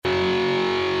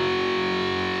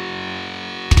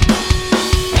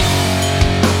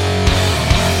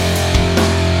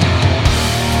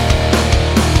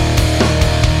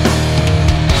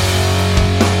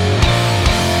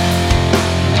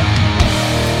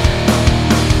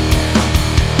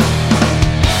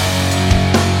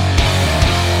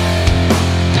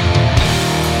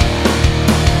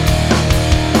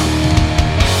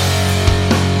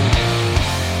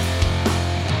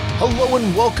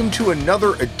welcome to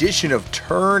another edition of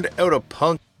Turned Out a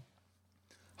Punk.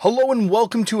 Hello and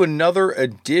welcome to another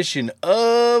edition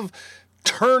of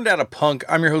Turned Out a Punk.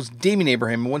 I'm your host, Damian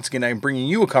Abraham, and once again, I'm bringing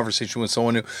you a conversation with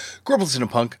someone who grew up listening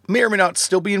to punk, may or may not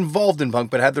still be involved in punk,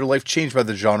 but had their life changed by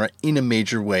the genre in a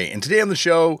major way. And today on the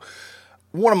show,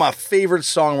 one of my favorite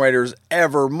songwriters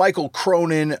ever, Mikal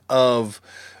Cronin of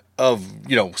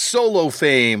solo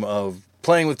fame, of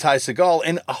playing with Ty Segall,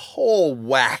 and a whole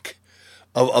whack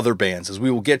of other bands, as we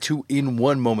will get to in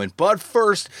one moment. But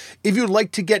first, if you'd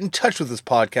like to get in touch with this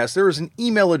podcast, there is an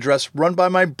email address run by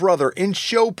my brother and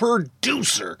show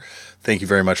producer. Thank you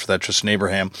very much for that, Tristan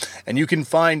Abraham. And you can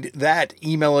find that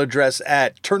email address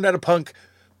at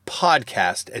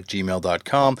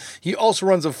turnedoutapunkpodcast@gmail.com. He also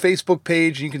runs a Facebook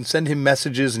page. You can send him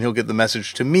messages and he'll get the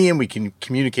message to me and we can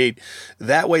communicate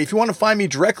that way. If you want to find me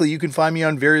directly, you can find me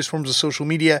on various forms of social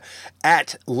media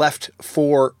at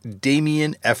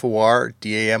Left4Damian,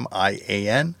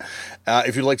 F-O-R-D-A-M-I-A-N.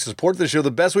 If you'd like to support this show,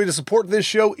 the best way to support this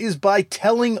show is by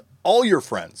telling all your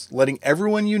friends, letting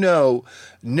everyone you know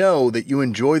that you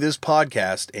enjoy this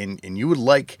podcast and you would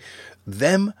like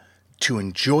them to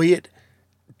enjoy it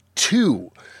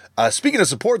too. Speaking of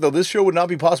support, though, this show would not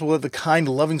be possible without the kind,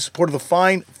 loving support of the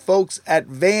fine folks at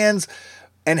Vans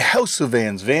and House of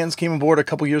Vans. Vans came aboard a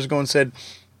couple years ago and said,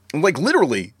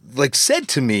 said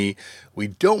to me, we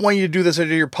don't want you to do this out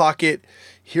of your pocket.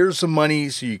 Here's some money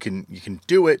so you can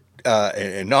do it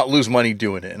and not lose money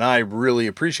doing it. And I really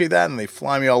appreciate that. And they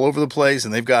fly me all over the place.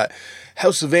 And they've got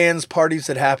House of Vans parties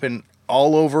that happen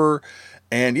all over.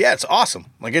 And yeah, it's awesome.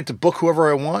 I get to book whoever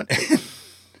I want.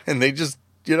 And they just,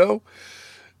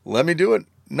 let me do it,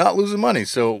 not losing money.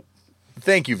 So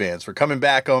thank you, Vans, for coming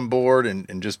back on board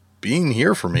and just being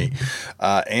here for me.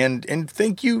 And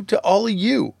thank you to all of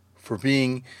you for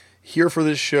being here for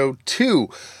this show too.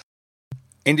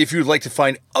 And if you'd like to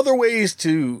find other ways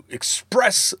to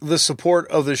express the support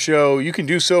of the show, you can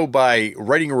do so by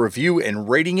writing a review and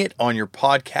rating it on your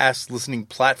podcast listening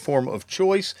platform of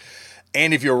choice.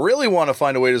 And if you really want to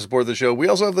find a way to support the show, we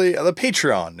also have the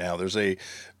Patreon now. There's a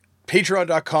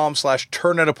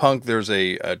patreon.com/turnoutapunk. There's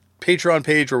a Patreon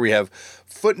page where we have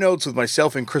footnotes with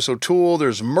myself and Chris O'Toole.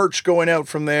 There's merch going out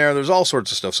from there. There's all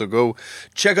sorts of stuff. So go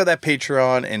check out that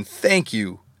Patreon, and thank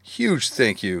you. Huge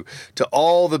thank you to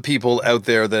all the people out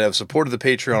there that have supported the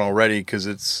Patreon already, because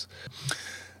it's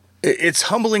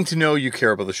humbling to know you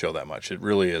care about the show that much. It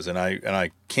really is. And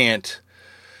I can't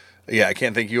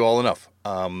thank you all enough.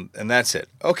 And that's it.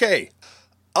 Okay.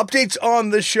 Updates on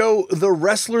the show, The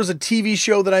Wrestlers, a TV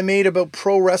show that I made about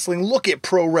pro wrestling. Looking at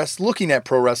pro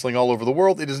wrestling all over the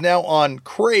world. It is now on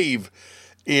Crave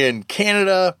in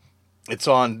Canada. It's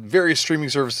on various streaming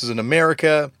services in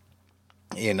America,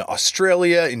 in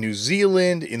Australia, in New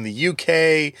Zealand, in the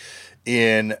UK,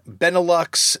 in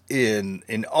Benelux,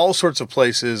 in all sorts of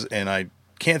places. And I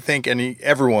can't thank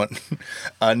everyone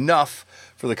enough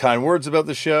for the kind words about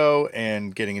the show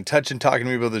and getting in touch and talking to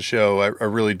me about the show. I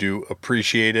really do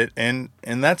appreciate it. And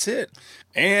that's it.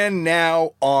 And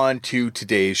now on to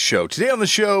today's show. Today on the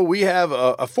show, we have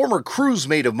a former cruise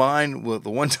mate of mine. The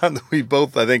one time that we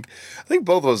both, I think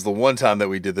both of us, the one time that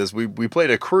we did this, we played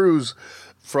a cruise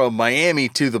from Miami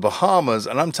to the Bahamas.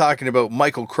 And I'm talking about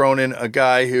Mikal Cronin, a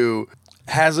guy who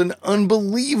has an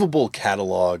unbelievable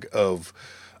catalog of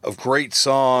great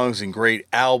songs and great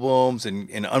albums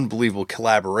and unbelievable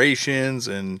collaborations.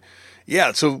 And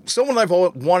yeah, so someone I've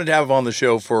wanted to have on the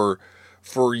show for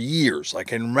years. I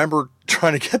can remember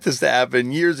trying to get this to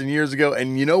happen years and years ago.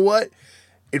 And you know what?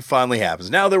 It finally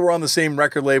happens. Now that we're on the same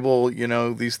record label,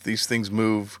 these things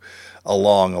move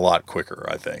along a lot quicker,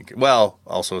 I think. Well,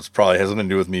 also it's probably has something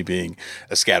to do with me being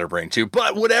a scatterbrain too.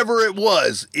 But whatever it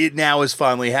was, it now has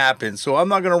finally happened. So I'm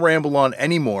not going to ramble on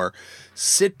anymore.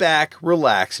 Sit back,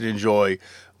 relax, and enjoy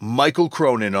Mikal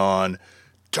Cronin on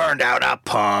Turned Out a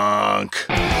Punk.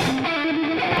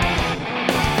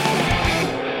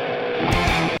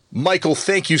 Mikal,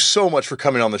 thank you so much for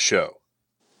coming on the show.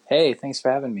 Hey, thanks for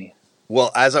having me.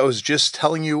 Well, as I was just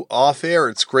telling you off air,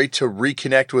 it's great to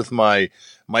reconnect with my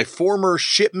former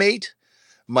shipmate,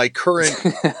 my current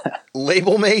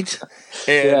label mate,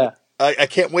 and yeah. I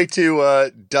can't wait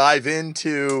to dive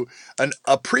into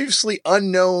a previously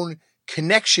unknown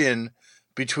connection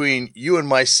between you and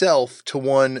myself to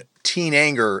one Teen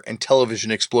Anger and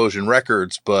Television Explosion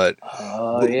Records, but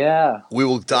we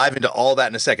will dive into all that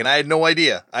in a second. I had no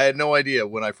idea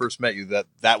when I first met you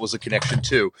that was a connection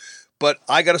too. But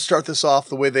I got to start this off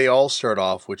the way they all start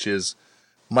off, which is,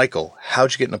 Mikal,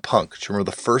 how'd you get into punk? Do you remember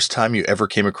the first time you ever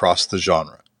came across the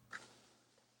genre?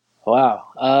 Wow.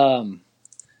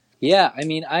 Yeah, I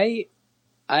mean, I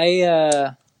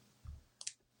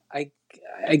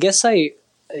guess I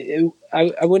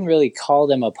I wouldn't really call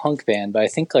them a punk band, but I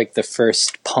think like the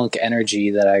first punk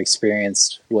energy that I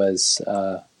experienced was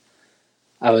I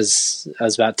was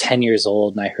about 10 years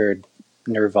old and I heard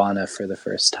Nirvana for the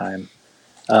first time.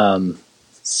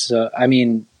 So I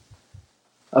mean,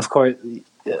 of course,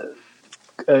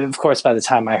 by the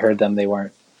time I heard them, they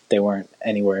weren't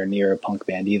anywhere near a punk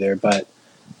band either. But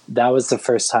that was the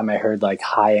first time I heard like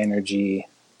high energy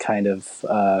kind of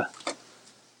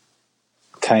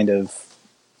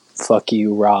fuck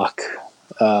you rock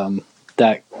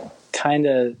that kind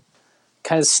of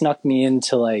snuck me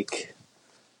into like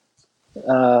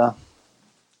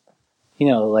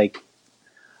like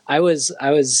I was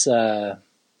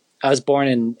born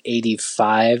in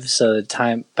 85, so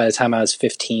by the time I was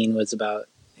 15 was about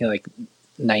like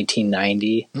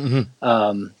 1990.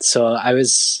 Mm-hmm. So I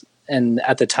was, and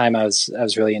at the time I was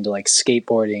really into like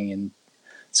skateboarding, and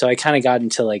so I kind of got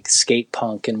into like skate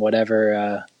punk and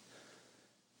whatever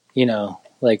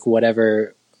like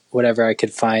whatever I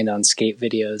could find on skate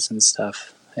videos and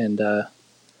stuff. And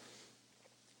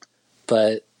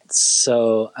but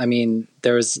so I mean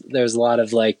there was a lot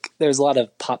of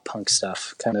pop punk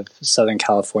stuff, kind of Southern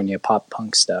California pop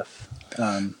punk stuff.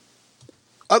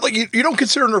 Like you don't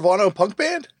consider Nirvana a punk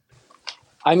band?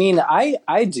 I mean,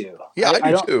 I do. Yeah,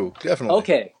 I do too. Definitely.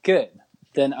 Okay, good.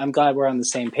 Then I'm glad we're on the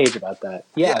same page about that.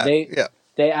 Yeah,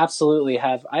 they absolutely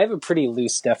have. I have a pretty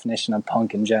loose definition of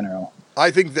punk in general.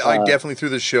 I think that I definitely through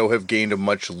this show have gained a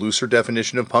much looser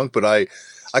definition of punk, but I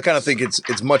kind of think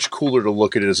it's much cooler to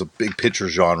look at it as a big picture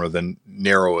genre than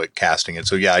narrow it, casting it.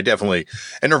 So yeah, I definitely,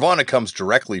 and Nirvana comes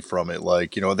directly from it.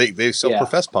 Like, they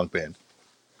self-profess punk band.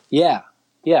 Yeah.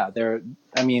 Yeah.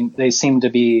 They seem to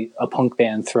be a punk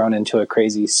band thrown into a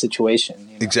crazy situation.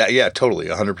 Exactly. Yeah, totally.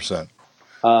 100%.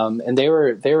 And they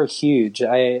were huge.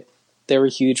 They were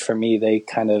huge for me. They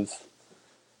kind of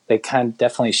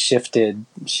definitely shifted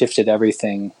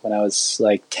everything when I was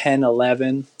like 10,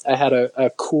 11. I had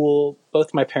a cool,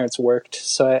 both my parents worked.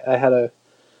 So I had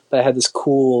this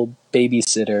cool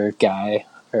babysitter guy,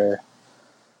 or,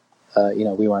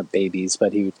 we weren't babies,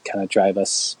 but he would kind of drive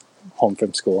us home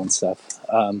from school and stuff.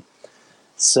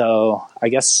 So I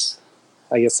guess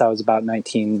I was about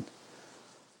 19,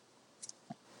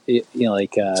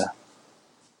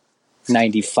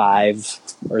 95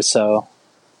 or so,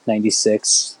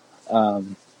 96.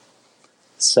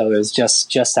 So it was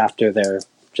just after their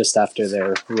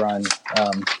run.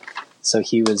 So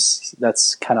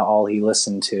that's kind of all he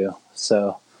listened to.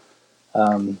 So,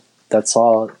 that's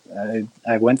all.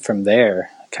 I went from there.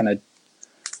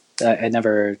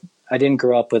 I didn't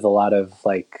grow up with a lot of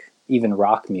like even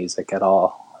rock music at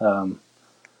all.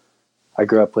 I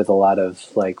grew up with a lot of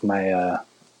like my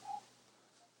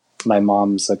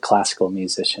mom's a classical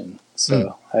musician.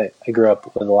 So I grew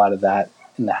up with a lot of that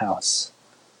in the house.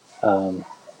 And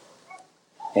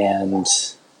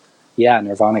yeah,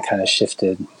 Nirvana kind of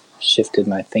shifted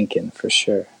my thinking for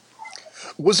sure.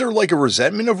 Was there like a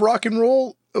resentment of rock and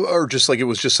roll, or just like it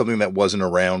was just something that wasn't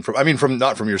around from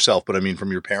not from yourself, but I mean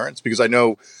from your parents? Because I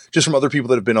know just from other people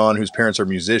that have been on whose parents are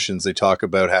musicians, they talk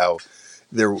about how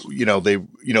they're,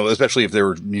 especially if they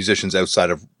were musicians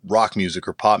outside of rock music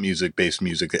or pop music based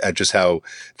music, just how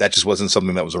that just wasn't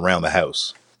something that was around the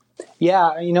house. Yeah.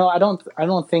 I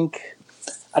don't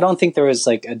think there was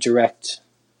like a direct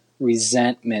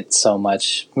resentment so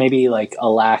much, maybe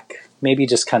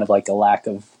just kind of like a lack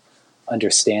of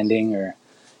understanding, or,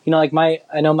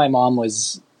 I know my mom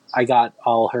I got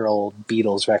all her old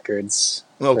Beatles records,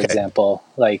 for example,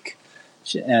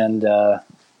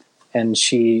 and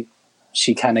she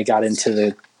kind of got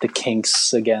into the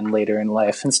Kinks again later in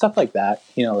life and stuff like that,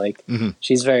 mm-hmm.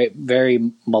 She's very,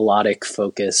 very melodic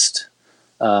focused.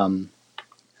 So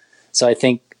I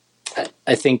think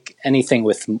anything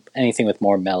with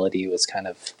more melody was kind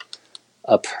of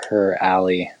up her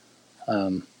alley.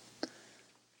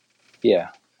 Yeah.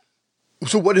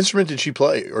 So what instrument did she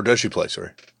play, or does she play? Sorry.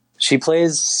 She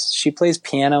plays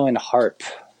piano and harp.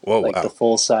 Whoa, wow. The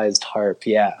full-sized harp.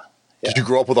 Yeah. Did you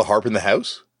grow up with a harp in the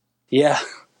house? Yeah.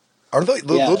 Aren't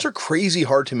those are crazy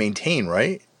hard to maintain,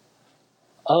 right?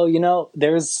 Oh,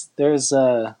 there's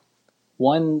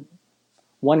one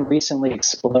recently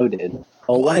exploded.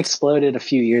 Oh, one exploded a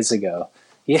few years ago.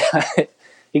 Yeah.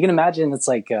 You can imagine it's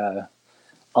like a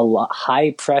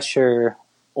high pressure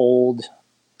old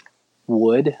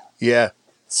wood. Yeah.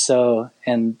 So,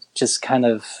 and just kind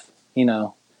of,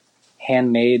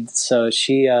 handmade. So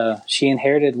she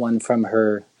inherited one from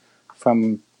her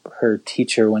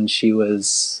teacher when she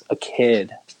was a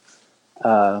kid.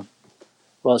 I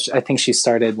think she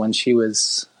started when she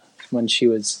was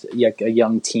a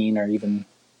young teen or even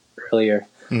earlier.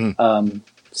 Mm-hmm.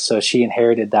 so she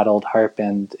inherited that old harp,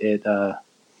 and it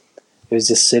was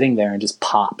just sitting there and just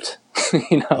popped.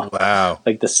 Wow.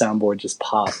 Like the soundboard just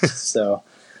popped. So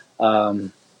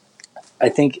I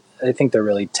think they're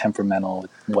really temperamental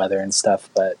with weather and stuff,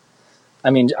 but I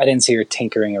mean, I didn't see her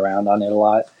tinkering around on it a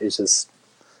lot. It's just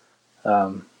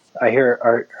I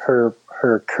hear her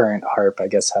current harp, I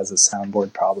guess, has a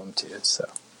soundboard problem too. So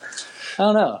I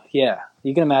don't know. Yeah,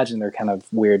 you can imagine they're kind of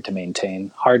weird to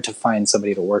maintain. Hard to find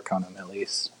somebody to work on them, at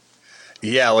least.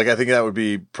 Yeah, like I think that would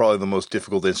be probably the most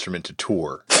difficult instrument to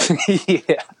tour.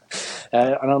 Yeah,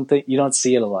 I don't think you don't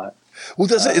see it a lot.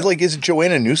 Well, is it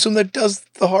Joanna Newsom that does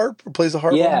the harp or plays the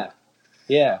harp? Yeah.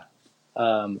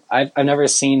 I've never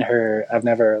seen her. I've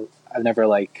never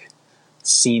like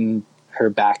seen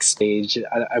her backstage.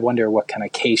 I wonder what kind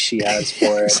of case she has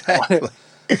for it. Exactly.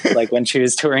 Like when she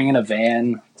was touring in a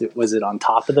van, was it on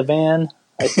top of the van?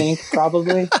 I think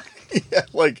probably. Yeah,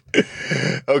 like,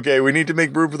 okay, we need to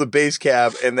make room for the bass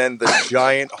cab and then the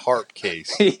giant harp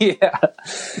case. Yeah,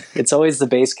 it's always the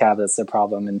bass cab that's the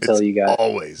problem until you got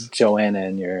always Joanna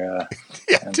and your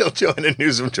until Joanna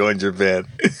Newsom joins your band.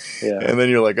 Yeah, and then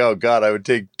you're like, oh god, I would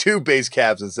take 2 bass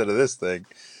cabs instead of this thing.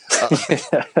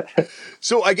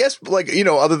 So I guess, like,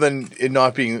 other than it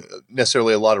not being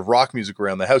necessarily a lot of rock music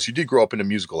around the house, you did grow up in a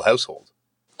musical household.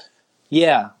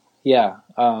 Yeah.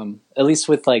 At least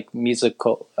with like a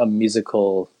musical,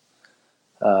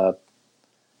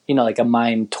 like a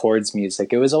mind towards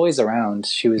music. It was always around.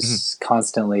 She was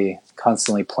constantly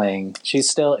playing.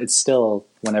 It's still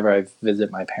whenever I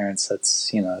visit my parents, that's,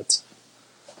 it's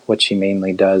what she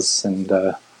mainly does. And,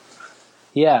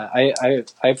 I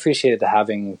appreciated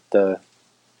having the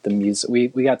music.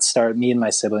 We got started, me and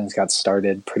my siblings got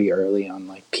started pretty early on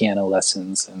like piano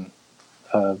lessons and,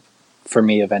 for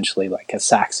me, eventually, like a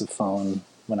saxophone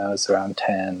when I was around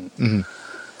 10.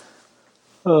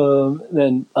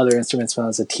 Then other instruments when I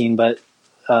was a teen, but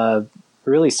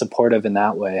really supportive in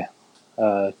that way.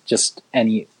 Just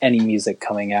any music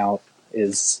coming out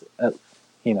is,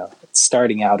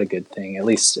 starting out a good thing. At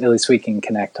least we can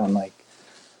connect on like.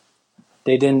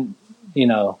 They didn't,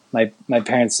 my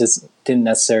parents just didn't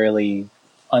necessarily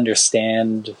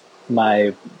understand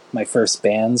my first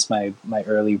bands, my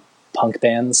early punk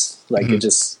bands. Like it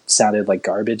just sounded like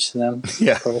garbage to them.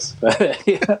 Yeah. Of course. But,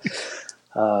 yeah.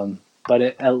 But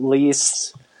at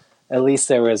least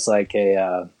there was like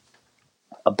a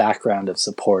background of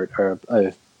support, or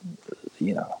at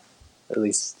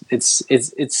least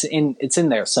it's in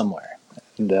there somewhere.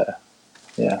 And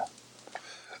yeah.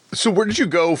 So where did you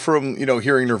go from,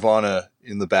 hearing Nirvana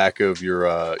in the back of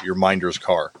your Minder's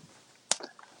car?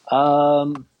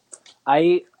 I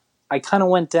kind of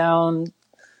went down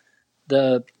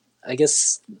I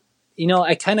guess,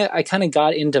 I kind of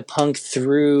got into punk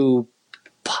through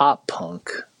pop punk,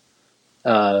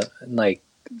 like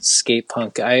skate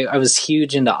punk. I was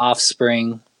huge into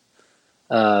Offspring.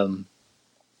 I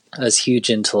was huge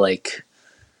into like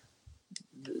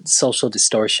Social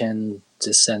Distortion,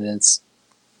 Descendants,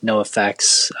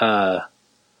 NoFX.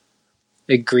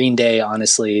 Green Day,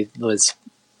 honestly, was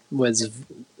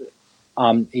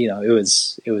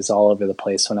it was all over the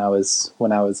place when I was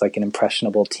like an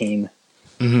impressionable teen.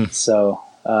 So,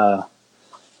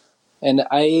 and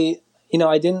I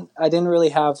didn't really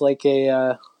have like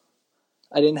I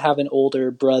didn't have an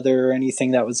older brother or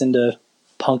anything that was into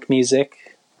punk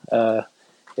music. I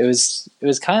was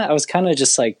kind of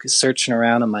just like searching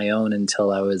around on my own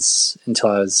until I was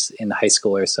in high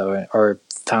school or so, or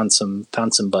found some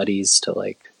buddies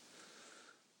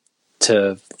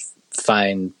to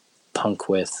find punk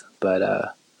with. But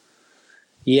I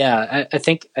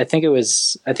think it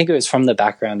was from the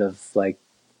background of like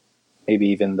maybe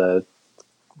even the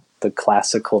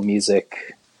classical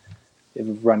music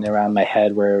running around my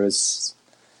head, where at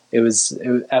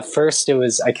first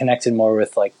I connected more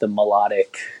with like the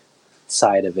melodic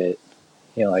side of it,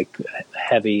 like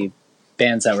heavy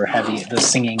bands that were heavy, the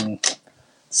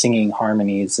singing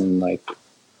harmonies and like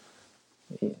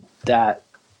that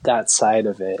side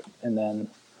of it, and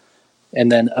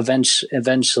then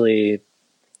eventually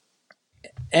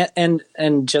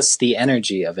and just the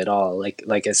energy of it all,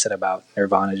 like I said about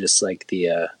Nirvana, just like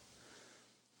the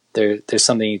there's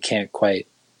something you can't quite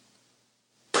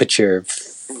put your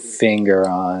finger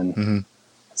on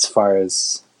as far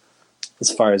as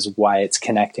why it's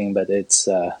connecting, but it's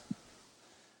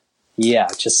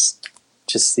just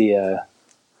the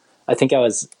I think I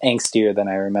was angstier than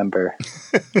I remember.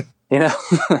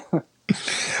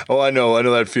 Oh, I know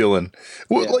that feeling.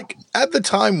 Well, Yeah. like at the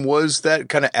time, was that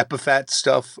kind of Epiphat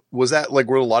stuff? Was that like,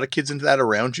 were a lot of kids into that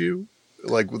around you?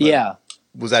 Like,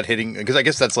 was that hitting? Because I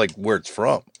guess that's like where it's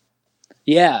from.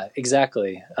 Yeah,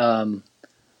 exactly.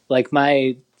 like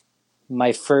my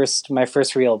first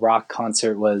real rock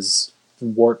concert was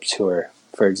Warped Tour,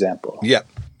 for example. Yeah.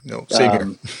 No, same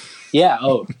here. Yeah.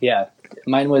 Oh, yeah.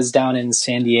 Mine was down in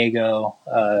San Diego.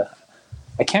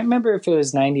 I can't remember if it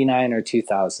was 99 or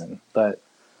 2000, but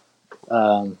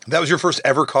that was your first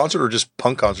ever concert, or just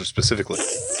punk concert specifically?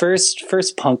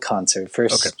 First punk concert,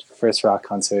 first rock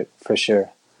concert for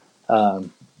sure. I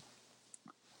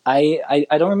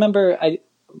don't remember.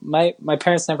 My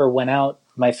parents never went out.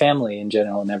 My family in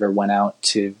general never went out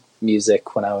to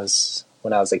music when I was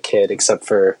a kid, except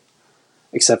for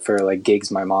like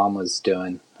gigs my mom was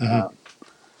doing. Mm-hmm.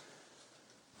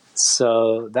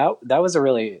 So that was a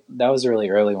really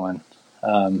early one.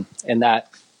 And that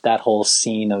whole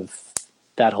scene of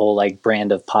that whole like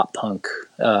brand of pop punk,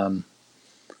 it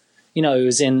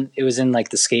was in like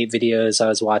the skate videos I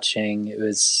was watching. It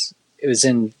was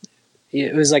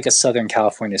like a Southern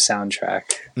California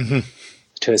soundtrack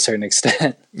to a certain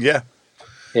extent. Yeah.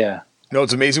 Yeah. No,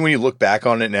 it's amazing when you look back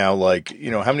on it now, like,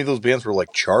 how many of those bands were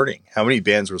like charting? How many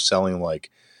bands were selling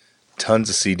like tons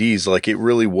of CDs? Like it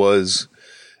really was,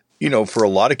 for a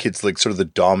lot of kids, like sort of the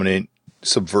dominant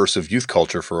subversive youth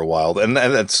culture for a while. And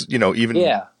that's,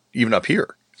 even up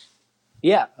here.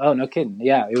 Yeah. Oh, no kidding.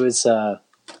 Yeah. It was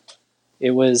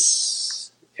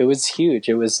huge.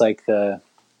 It was like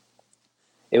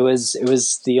it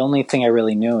was the only thing I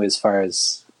really knew as far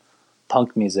as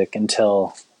punk music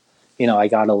until, I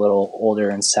got a little older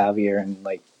and savvier and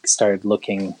like started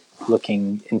looking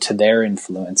into their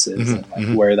influences and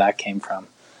like where that came from.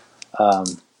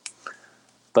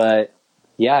 But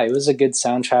yeah, it was a good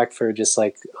soundtrack for just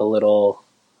like a little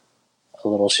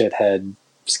shithead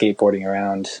skateboarding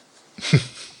around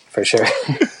for sure.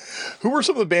 Who were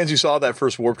some of the bands you saw that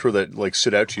first Warped Tour that like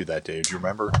stood out to you that day? Do you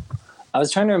remember? I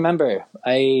was trying to remember.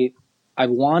 I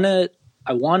want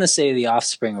to say the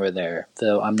Offspring were there,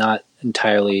 though I'm not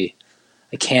entirely.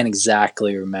 I can't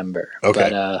exactly remember. Okay.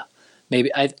 But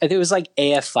maybe I think it was like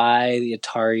AFI, the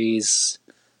Ataris,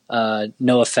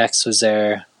 NoFX was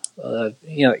there.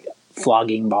 Like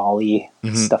Flogging Molly,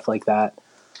 stuff like that.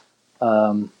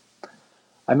 I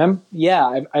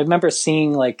remember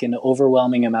seeing like an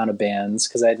overwhelming amount of bands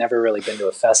because I had never really been to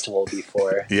a festival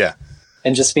before. Yeah.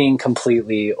 And just being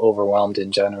completely overwhelmed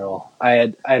in general.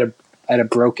 I had a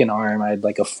broken arm. I had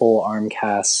like a full arm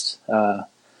cast. And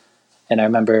I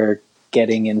remember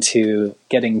getting to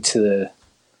the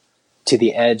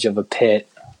edge of a pit,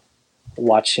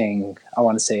 watching, I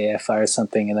want to say AFI or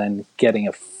something, and then getting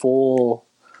a full,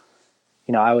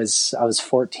 I was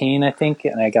 14, I think,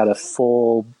 and I got a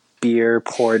full beer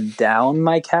poured down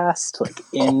my cast, like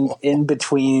in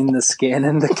between the skin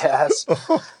and the cast,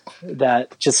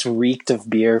 that just reeked of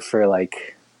beer for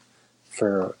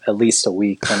at least a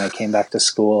week when I came back to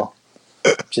school.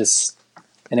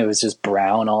 And it was just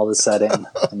brown all of a sudden,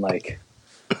 and like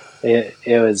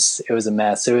it was a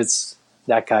mess.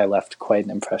 That guy left quite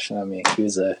an impression on me. He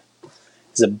was a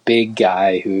big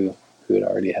guy who had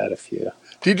already had a few.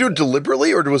 Did you do it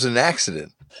deliberately, or was it an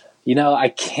accident? I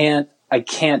can't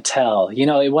tell.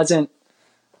 It wasn't.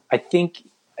 I think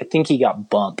he got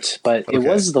bumped, but It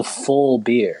was the full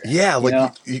beer. Yeah,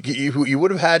 like you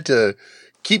would have had to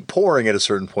keep pouring at a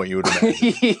certain point. You would have.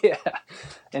 Yeah,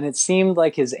 and it seemed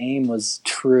like his aim was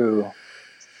true,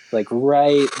 like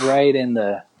right in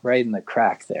the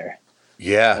crack there.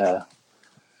 Yeah.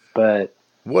 But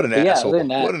what an asshole!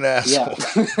 What an asshole!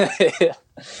 Yeah.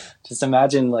 Just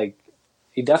imagine, like,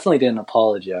 he definitely didn't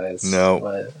apologize. No.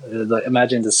 But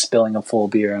imagine just spilling a full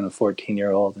beer on a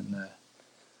 14-year-old and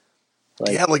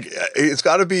it's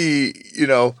got to be,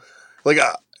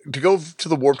 to go to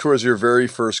the Warped Tour as your very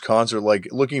first concert, like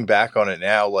looking back on it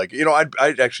now, like,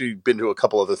 I'd actually been to a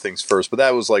couple other things first, but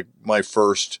that was like my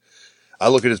first. I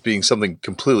look at it as being something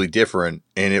completely different,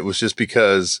 and it was just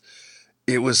because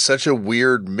it was such a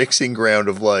weird mixing ground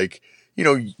of like,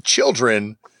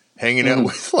 children hanging out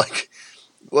with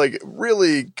like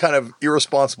really kind of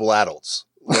irresponsible adults.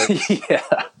 Like,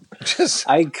 yeah.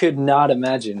 I could not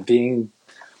imagine being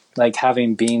like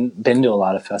having been to a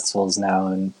lot of festivals now,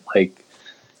 and like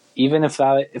even if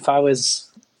there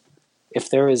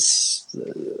was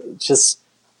just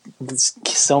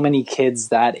so many kids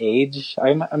that age, I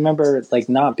remember like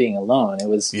not being alone. It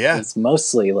was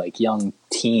mostly like young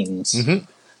teens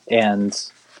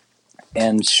and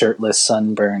shirtless,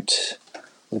 sunburnt,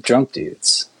 drunk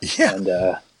dudes. Yeah, and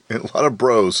a lot of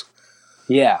bros.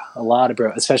 Yeah, a lot of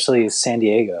bros, especially San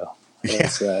Diego.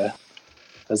 It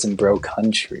was in bro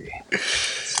country.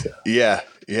 So. Yeah,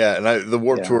 and the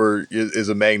Warped Tour is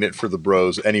a magnet for the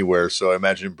bros anywhere. So I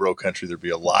imagine in bro country there'd be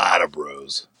a lot of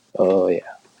bros. Oh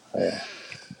yeah,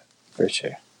 for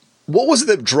sure. What was it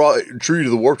that drew you to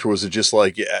the Warped Tour? Was it just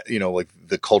like, like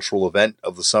the cultural event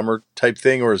of the summer type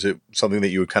thing? Or is it something that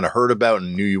you had kind of heard about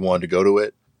and knew you wanted to go to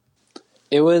it?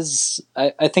 It was,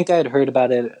 I think I had heard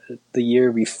about it the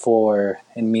year before,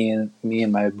 and me and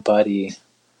my buddy,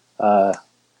 begged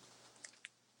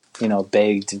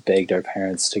our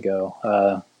parents to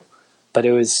go. But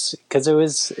it was because it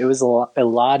was a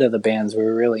lot of the bands we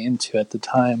were really into at the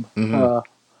time. Mm-hmm.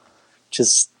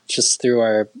 Just through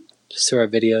our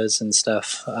videos and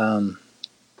stuff. I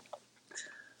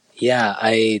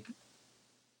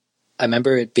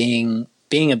remember it being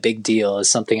a big deal, is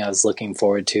something I was looking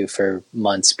forward to for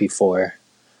months before.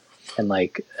 And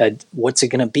like, what's it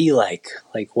going to be like?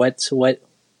 Like what,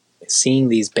 seeing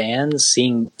these bands,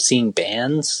 seeing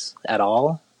bands at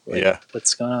all? Like, yeah.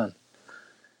 What's going on?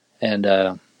 And,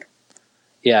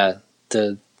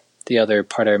 the other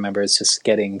part I remember is just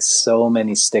getting so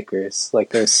many stickers.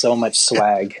 Like there's so much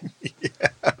swag.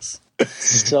 Yes.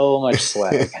 So much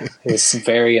swag. It's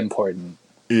very important.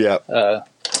 Yeah.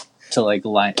 To like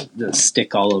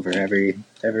stick all over every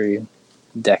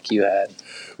deck you had.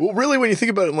 Well, really, when you think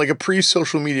about it in like a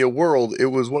pre-social media world, it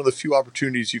was one of the few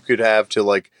opportunities you could have to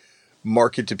like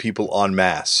market to people en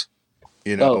masse.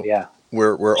 Oh yeah.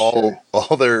 Where Sure.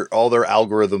 all their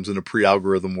algorithms in a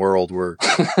pre-algorithm world were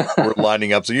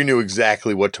lining up, so you knew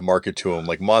exactly what to market to them,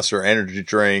 like Monster Energy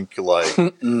drink, like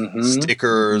mm-hmm.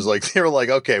 stickers. Like they were like,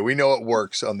 okay, we know it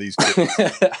works on these kids.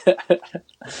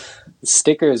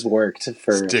 Stickers worked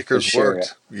for sure.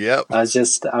 Worked. Yep. I was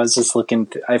just looking.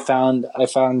 I found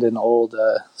an old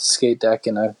skate deck,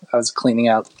 and I was cleaning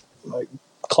out my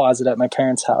closet at my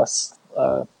parents' house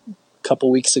a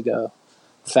couple weeks ago.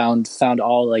 Found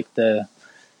all like the,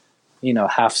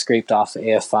 half scraped off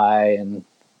AFI and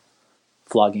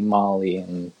Floggin Molly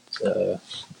and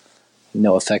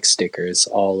NoFX stickers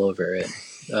all over it.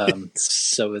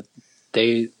 So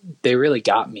they really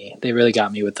got me. They really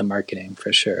got me with the marketing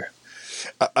for sure.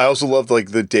 I also loved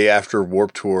like the day after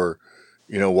Warped Tour,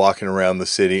 walking around the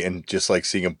city and just like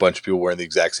seeing a bunch of people wearing the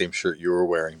exact same shirt you were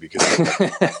wearing because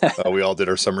we all did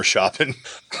our summer shopping.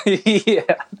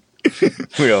 Yeah.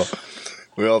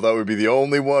 We all thought we'd be the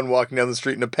only one walking down the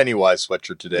street in a Pennywise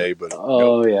sweatshirt today, but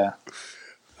nope.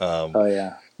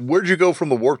 Yeah. Where'd you go from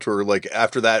the Warped Tour? Like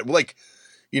after that, like,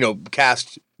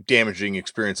 cast damaging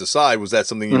experience aside, was that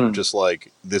something you were just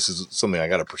like, this is something I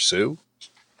got to pursue?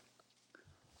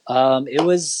 It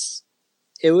was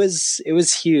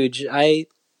huge. I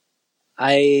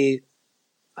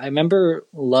remember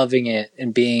loving it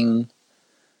and being,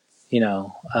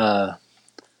 it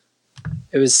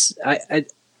was,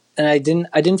 I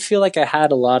didn't feel like I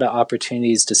had a lot of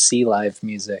opportunities to see live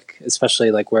music, especially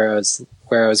like where I was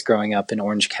growing up in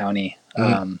Orange County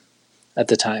at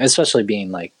the time, especially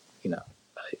being like,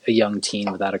 a young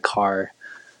teen without a car.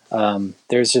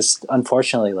 There's just,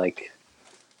 unfortunately, like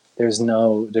there's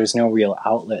no real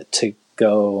outlet to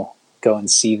go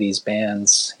and see these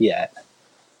bands yet.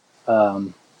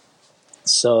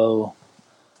 So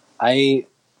I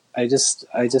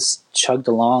just chugged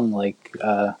along, like,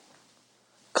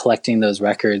 collecting those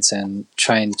records and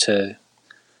trying to,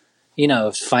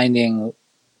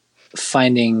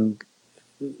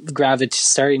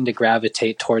 starting to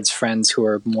gravitate towards friends who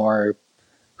are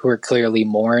clearly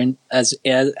more as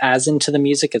into the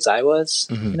music as I was.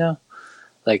 Mm-hmm.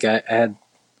 Like I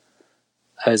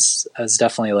was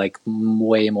definitely like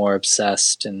way more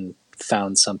obsessed and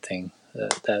found something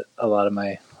that a lot of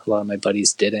my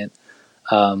buddies didn't.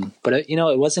 But it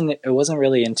wasn't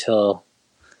really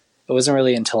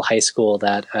until high school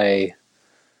that I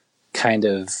kind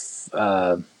of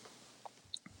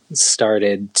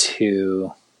started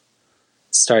to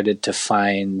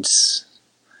find,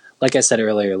 like I said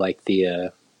earlier, like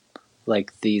the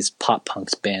like these pop punk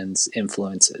bands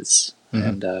influences.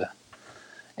 Mm-hmm.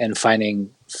 and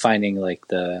finding like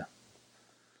I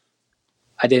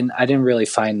didn't really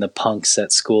find the punks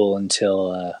at school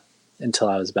until I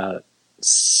was about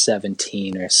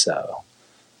 17 or so,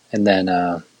 and then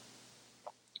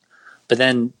but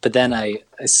then I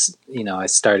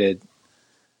started,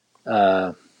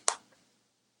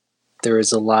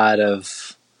 there's a lot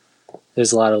of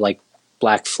like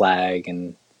Black Flag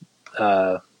and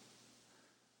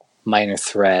Minor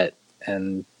Threat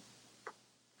and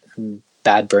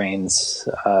Bad Brains,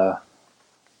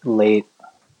 late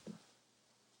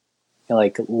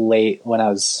when I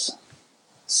was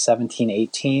 17,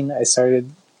 18, I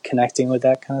started connecting with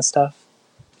that kind of stuff.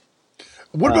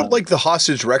 What about like the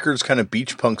Hostage Records kind of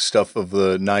beach punk stuff of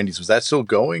the 90s? Was that still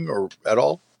going or at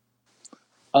all?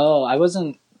 Oh, I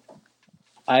wasn't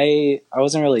I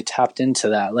wasn't really tapped into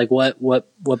that. Like what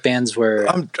bands were?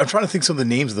 I'm trying to think some of the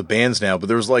names of the bands now, but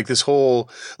there was like this whole,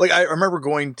 like, I remember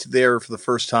going to there for the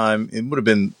first time. It would have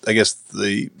been, I guess,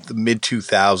 the mid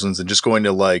 2000s, and just going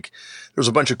to, like, there was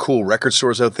a bunch of cool record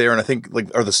stores out there. And I think,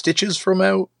 like, are the Stitches from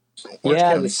out Orange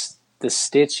County? The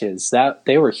Stitches, that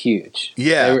they were huge.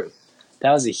 Yeah.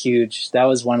 That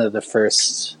was one of the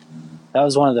first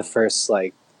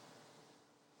like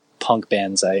punk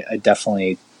bands I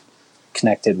definitely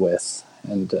connected with,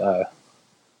 and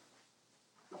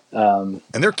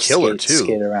they're killer too.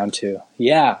 Skate around too.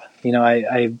 Yeah, you know,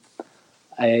 I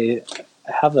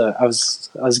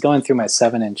was going through my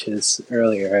 7-inches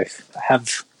earlier. I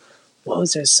have, what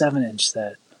was their 7-inch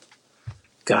that?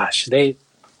 Gosh, they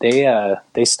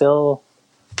still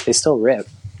rip.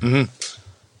 Mm-hmm.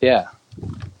 Yeah.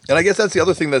 And I guess that's the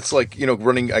other thing that's, like, you know,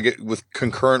 running, I get with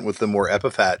concurrent with the more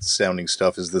Epiphat sounding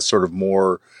stuff, is this sort of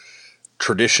more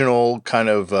traditional kind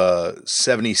of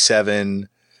 77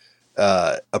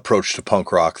 approach to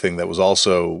punk rock thing that was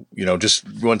also, you know, just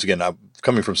once again, I'm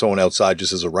coming from someone outside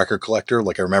just as a record collector.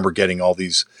 Like, I remember getting all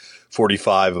these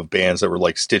 45 of bands that were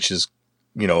like Stitches,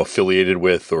 you know, affiliated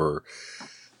with or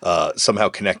somehow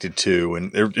connected to.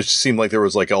 And it just seemed like there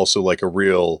was, like, also like a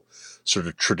real sort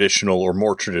of traditional or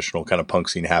more traditional kind of punk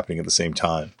scene happening at the same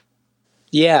time.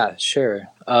 Yeah, sure.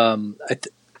 I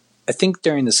think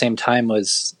during the same time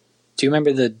was, do you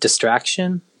remember the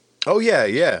Distraction? Oh yeah.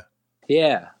 Yeah.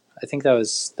 Yeah. I think that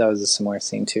was a similar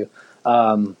scene too.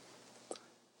 Yeah,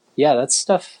 that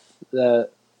stuff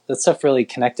really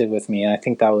connected with me. And I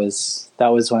think that was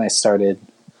when I started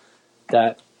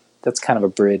that's kind of a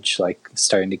bridge, like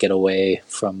starting to get away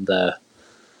from the,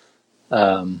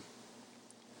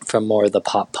 from more of the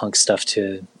pop punk stuff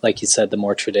to, like you said, the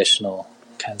more traditional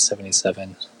kind of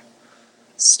 77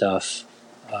 stuff.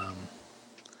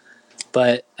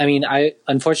 But I mean,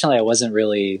 unfortunately I wasn't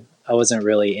really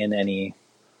in any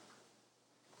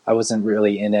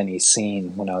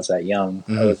scene when I was that young.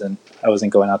 Mm-hmm. I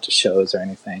wasn't going out to shows or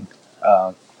anything.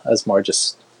 I was more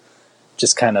just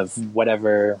kind of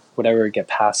whatever would get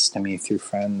passed to me through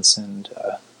friends, and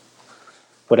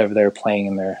whatever they were playing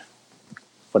in their,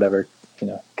 whatever, you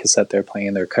know, cassette they're playing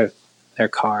in their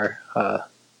car,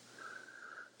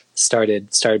 started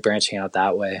branching out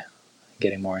that way,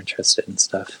 getting more interested in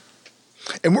stuff.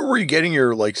 And where were you getting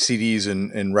your, like, CDs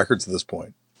and records at this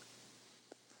point?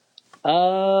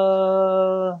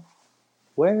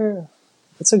 Where?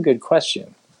 That's a good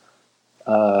question.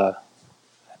 I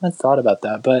haven't thought about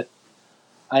that, but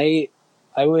I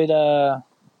would,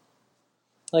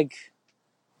 like,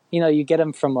 you know, you get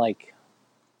them from, like,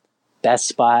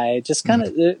 Best Buy, just kind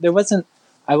of, there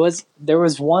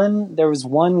was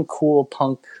one cool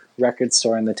punk record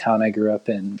store in the town I grew up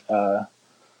in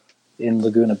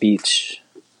Laguna Beach,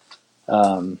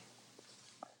 that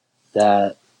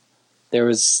there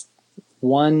was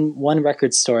one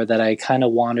record store that I kind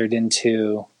of wandered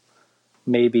into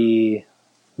maybe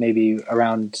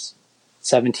around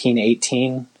 17,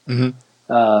 18,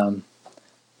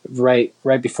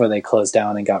 right before they closed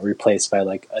down and got replaced by,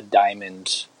 like, a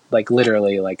diamond, like,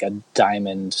 literally like a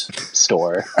diamond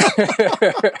store.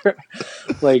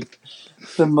 Like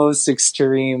the most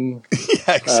extreme,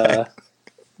 yeah, exactly.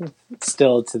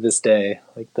 Still to this day,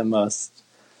 like the most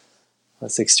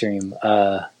extreme.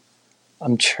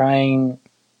 I'm trying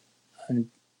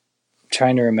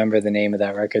to remember the name of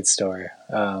that record store.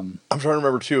 I'm trying to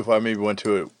remember too if I maybe went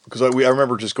to it, because I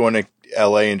remember just going to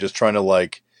LA and just trying to,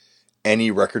 like,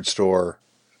 any record store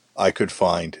I could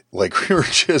find. Like, we were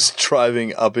just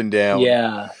driving up and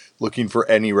down, looking for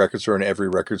any record store in every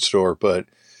record store. But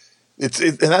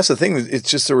and that's the thing. It's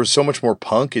just, there was so much more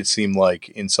punk, it seemed like,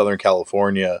 in Southern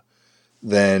California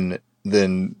than,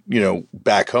 you know,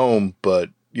 back home. But,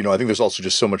 you know, I think there's also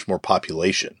just so much more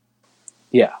population.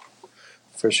 Yeah,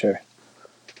 for sure.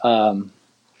 And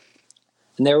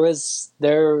there was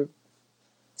that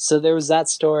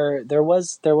store. There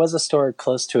was a store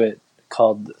close to it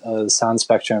called Sound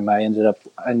Spectrum. I ended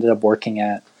up working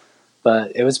at,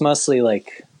 but it was mostly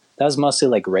like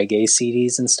reggae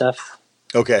CDs and stuff.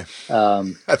 Okay.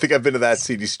 I think I've been to that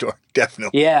CD store.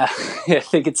 Definitely. Yeah. I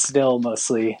think it's still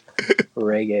mostly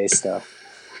reggae stuff.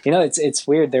 You know, it's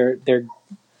weird. They're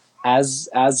as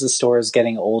the store is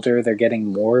getting older, they're getting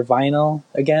more vinyl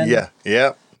again. Yeah.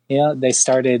 Yeah. Yeah. They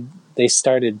started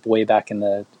way back in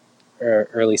the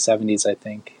early 70s, I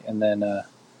think. And then,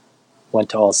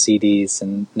 went to all CDs,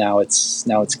 and now it's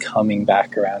coming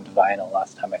back around to vinyl.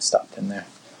 Last time I stopped in there.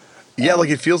 Yeah, like,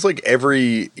 it feels like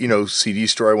every, you know, CD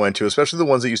store I went to, especially the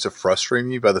ones that used to frustrate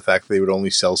me by the fact that they would only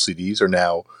sell CDs, are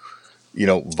now, you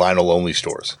know, vinyl only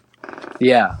stores.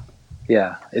 Yeah.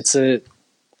 Yeah. It's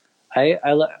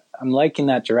I'm liking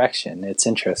that direction. It's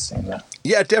interesting though.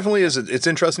 Yeah, it definitely is. It's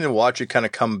interesting to watch it kind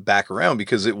of come back around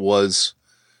because it was,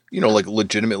 like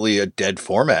legitimately a dead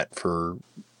format for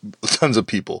tons of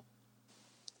people.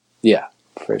 Yeah,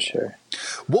 for sure.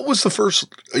 What was the first,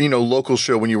 local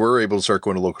show when you were able to start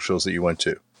going to local shows that you went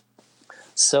to?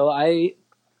 So I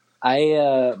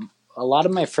a lot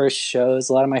of my first shows,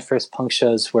 a lot of my first punk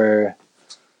shows were,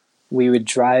 we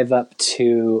drive about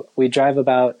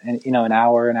an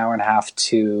hour and a half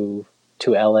to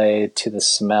LA to the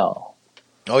Smell.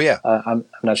 Oh yeah. I'm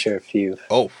not sure if you've.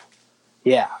 Oh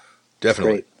yeah,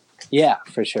 definitely. Great. Yeah,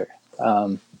 for sure.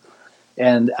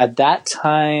 And at that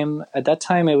time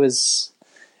it was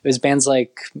bands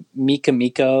like Mika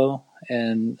Miko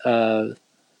and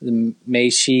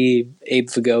Meishi, Abe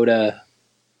Vigoda,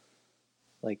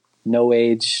 like No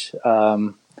Age,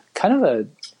 kind of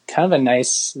a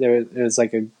nice. There was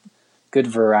like a good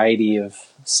variety of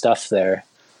stuff there.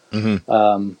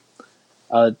 Mm-hmm.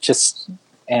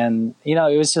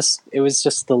 It was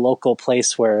just the local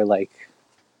place where like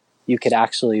you could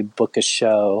actually book a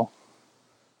show,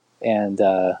 and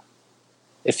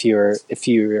if you're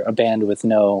a band with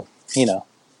no, it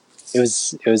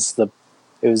was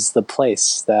the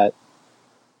place that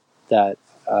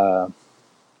I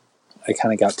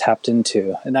kind of got tapped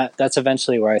into, and that's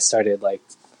eventually where I started like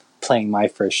playing my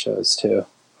first shows too.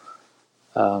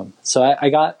 So I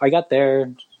got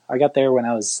there when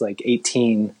I was like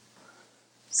 18.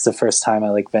 It's the first time I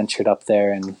like ventured up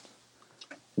there and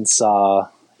saw.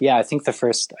 Yeah, I think the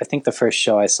first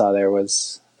show I saw there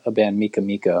was a band, Mika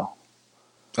Miko.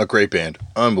 A great band,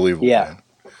 unbelievable. Yeah, band.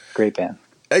 Great band.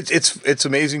 It's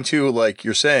amazing too. Like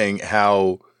you're saying,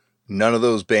 how none of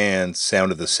those bands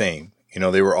sounded the same.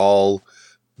 They were all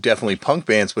definitely punk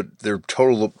bands, but they're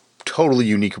totally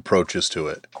unique approaches to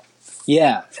it.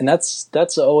 Yeah, and that's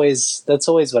always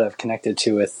what I've connected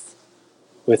to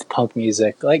with punk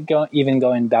music. Like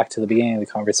going back to the beginning of the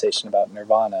conversation about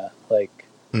Nirvana, like,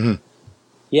 mm-hmm.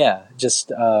 Yeah, just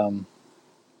the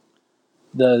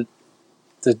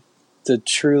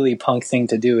truly punk thing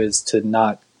to do is to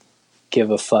not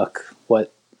give a fuck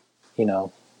what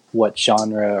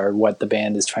genre or what the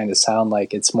band is trying to sound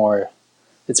like. It's more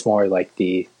like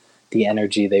the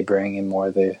energy they bring, and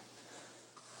more the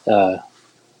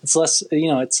it's less,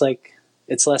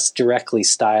 it's less directly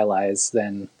stylized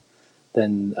than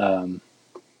like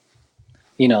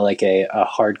a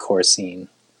hardcore scene,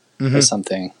 mm-hmm. or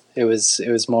something. It was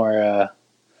more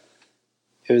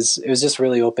it was just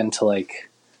really open to like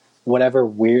whatever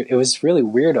weird. It was really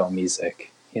weirdo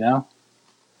music,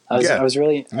 I was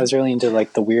really into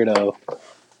like the weirdo,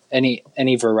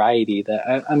 any variety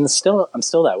that I'm still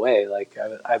that way. Like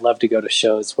I love to go to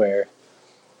shows where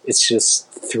it's just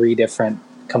 3 different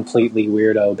completely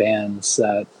weirdo bands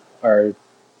that are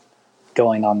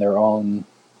going on their own,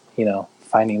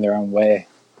 finding their own way,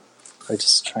 or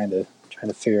just trying to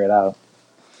figure it out.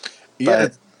 Yeah,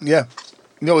 yeah.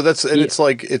 No, it's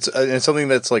like it's something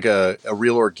that's like a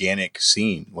real organic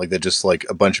scene, like that, just like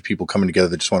a bunch of people coming together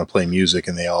that just want to play music,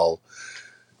 and they all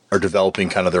are developing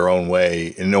kind of their own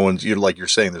way, and no one's, like you're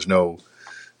saying, there's no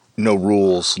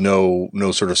rules, no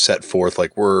sort of set forth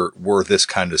like we're this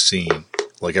kind of scene,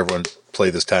 like everyone play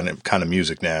this kind of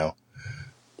music now.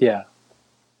 Yeah.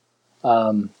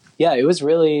 Yeah, it was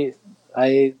really,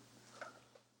 I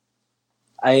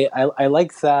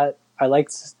liked that. I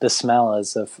liked the Smell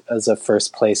as a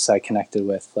first place I connected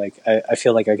with. Like, I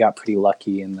feel like I got pretty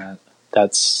lucky in that.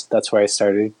 That's where I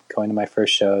started going to my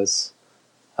first shows.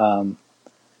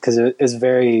 'Cause it was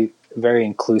very, very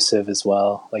inclusive as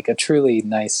well. Like a truly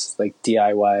nice, like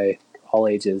DIY, all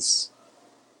ages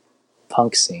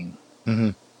punk scene.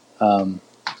 Mm-hmm.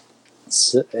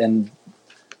 And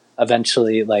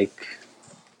eventually, like,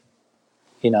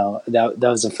 that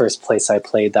was the first place I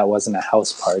played that wasn't a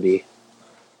house party.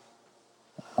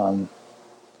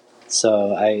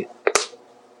 So I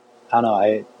don't know.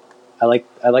 I like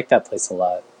that place a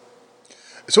lot.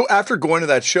 So after going to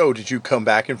that show, did you come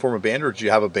back and form a band, or did you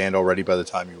have a band already by the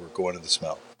time you were going to the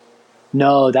Smell?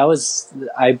 No, that was,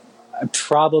 I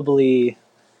probably,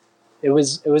 it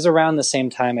was around the same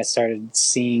time I started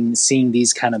seeing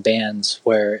these kind of bands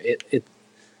where it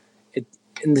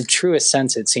in the truest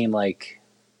sense, it seemed like,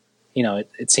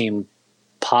 it seemed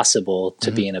possible to,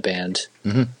 mm-hmm. be in a band.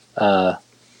 Mm-hmm.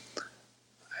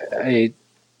 I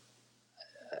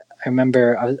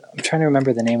remember, I'm trying to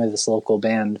remember the name of this local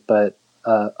band, but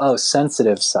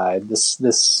Sensitive Side.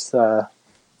 This punk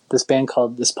band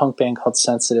called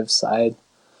Sensitive Side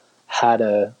had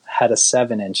a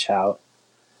 7-inch out,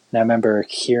 and I remember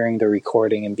hearing the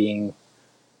recording and being,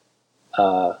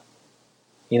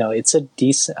 it's a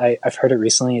decent. I've heard it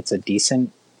recently. It's a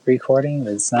decent recording.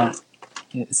 It's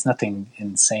nothing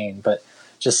insane, but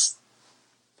just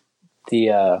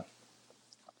the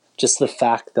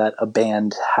fact that a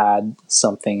band had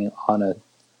something on a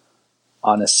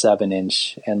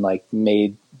 7-inch and like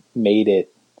made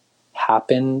it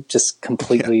happen just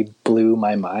completely blew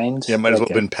my mind. Yeah, it might as well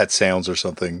have been Pet Sounds or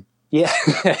something. Yeah,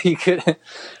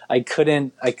 I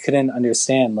couldn't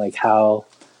understand like how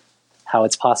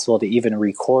it's possible to even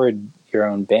record your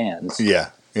own band. Yeah.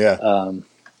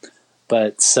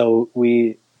 But so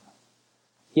it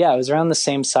was around the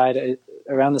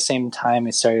same time I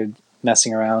started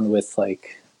messing around with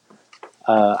like,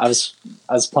 I was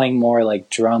playing more like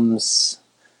drums,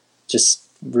 just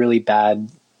really bad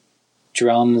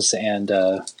drums and,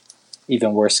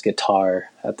 even worse guitar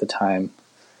at the time.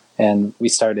 And I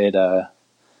started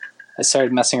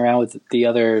messing around with the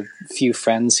other few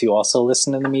friends who also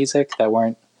listened to the music that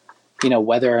weren't,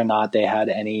 whether or not they had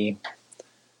any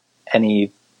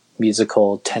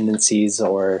musical tendencies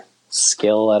or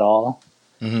skill at all.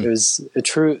 Mm-hmm. It was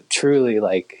truly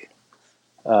like,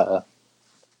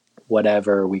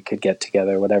 whatever we could get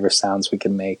together, whatever sounds we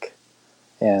could make.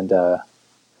 And then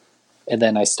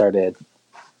like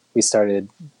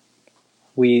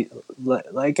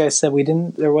I said,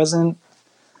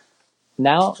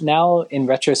 now in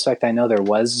retrospect, I know there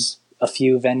was a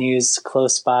few venues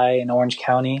close by in Orange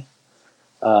County.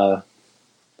 But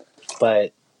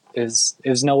it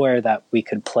was nowhere that we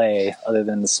could play other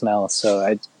than the smell. So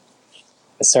I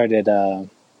started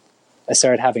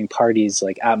having parties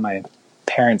like at my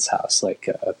parents' house, like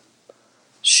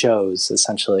shows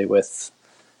essentially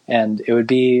and it would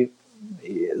be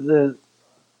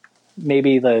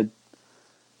maybe the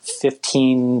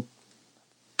 15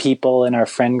 people in our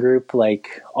friend group,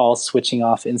 like all switching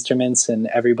off instruments, and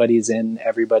everybody's in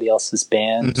everybody else's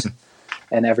band. Mm-hmm.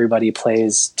 And everybody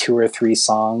plays 2 or 3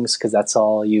 songs because that's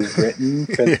all you've written,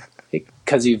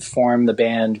 because you've formed the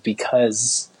band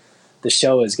because the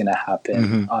show is going to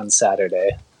happen on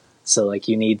Saturday. So like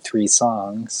you need 3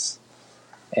 songs,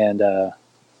 and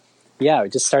we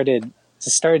just started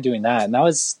doing that, and that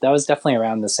was definitely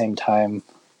around the same time.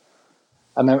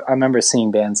 I remember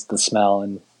seeing bands at the Smell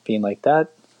and being like,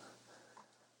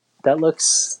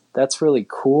 that's really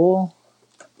cool.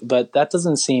 But that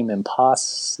doesn't seem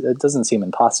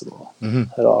impossible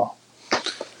at all.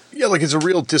 Yeah, like it's a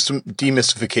real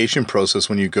demystification process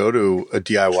when you go to a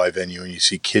DIY venue and you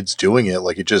see kids doing it.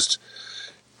 Like it just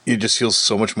feels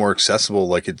so much more accessible.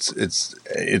 Like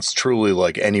it's truly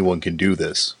like anyone can do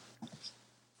this.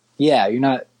 Yeah, you're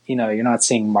not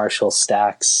seeing Marshall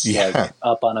stacks like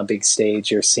up on a big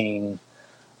stage. You're seeing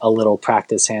a little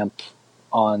practice amp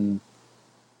in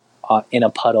a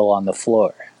puddle on the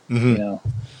floor. Mm-hmm.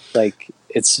 Like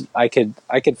it's, I could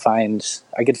find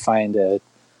a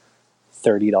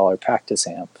 $30 practice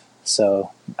amp,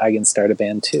 so I can start a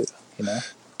band too, And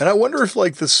I wonder if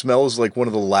like the Smell is like one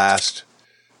of the last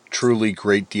truly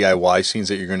great DIY scenes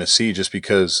that you're going to see, just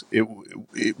because it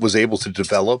was able to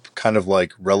develop kind of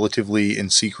like relatively in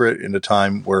secret in a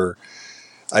time where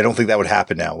I don't think that would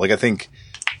happen now. Like I think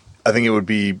it would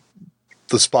be,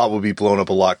 the spot would be blown up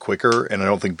a lot quicker, and I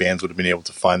don't think bands would have been able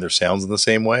to find their sounds in the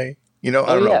same way. I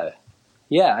don't know.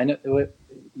 Yeah, I know.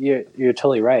 You're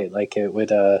totally right. Like it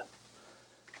would,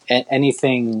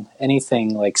 anything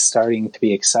like starting to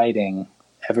be exciting,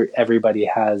 everybody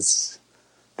has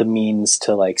the means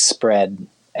to like spread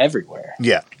everywhere.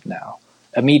 Yeah. Now,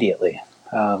 immediately.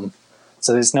 So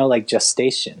there's no like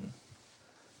gestation.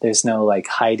 There's no like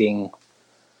hiding.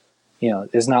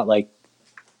 There's not like,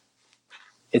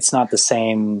 it's not the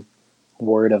same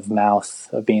word of mouth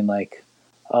of being like,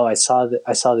 oh, I saw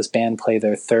this band play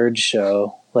their 3rd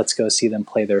show. Let's go see them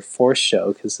play their 4th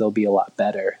show because they'll be a lot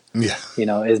better. Yeah.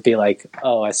 It'd be like,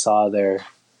 oh, I saw their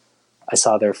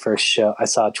first show. I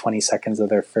saw 20 seconds of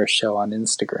their first show on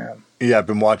Instagram. Yeah, I've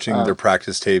been watching their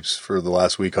practice tapes for the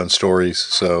last week on Stories,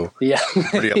 so yeah,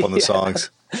 pretty up on the songs.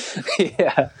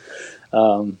 Yeah.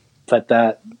 But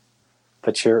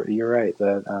you're right.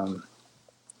 That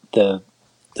the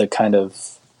kind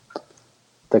of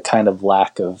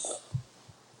lack of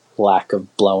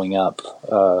blowing up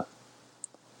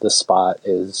the spot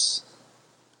is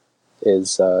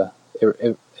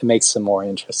it makes some more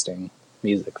interesting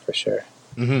music for sure.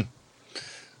 Mm-hmm.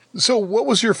 So what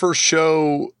was your first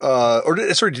show,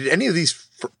 did any of these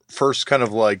first kind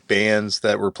of like bands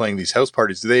that were playing these house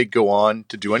parties, did they go on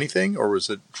to do anything, or was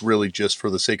it really just for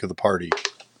the sake of the party?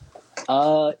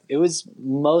 It was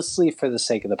mostly for the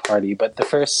sake of the party, but the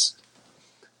first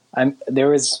band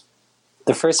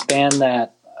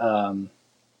that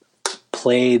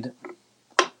we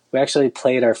actually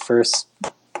played our first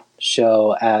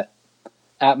show at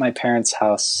at my parents'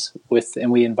 house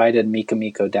and we invited Mika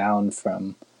Miko down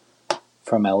from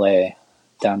LA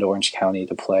down to Orange County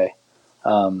to play.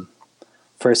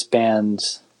 First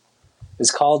band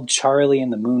is called Charlie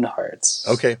and the Moonhearts.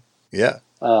 Okay. Yeah.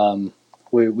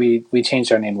 We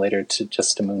changed our name later to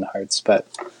just the Moonhearts, but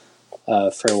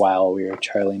for a while we were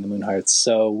Charlie and the Moonhearts.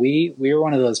 So we were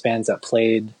one of those bands that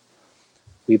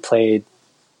we played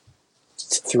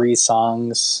 3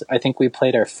 songs. I think we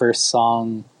played our first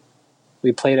song.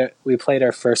 We played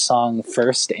our first song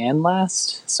first and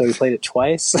last, so we played it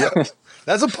twice. Yeah.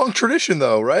 That's a punk tradition,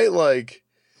 though, right? Like,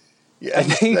 yeah,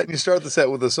 you start the set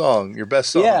with a song, your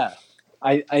best song. Yeah,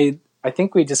 I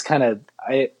think we just kind of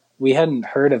we hadn't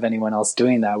heard of anyone else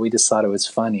doing that. We just thought it was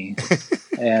funny,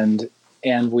 and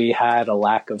we had a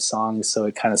lack of songs, so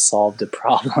it kind of solved the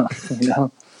problem, you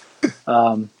know.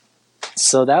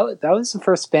 So that was the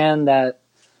first band that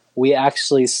we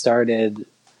actually started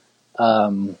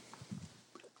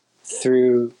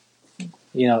through,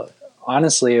 you know.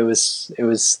 Honestly, it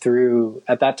was through,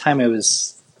 at that time, it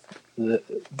was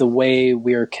the way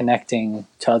we were connecting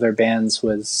to other bands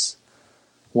was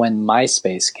when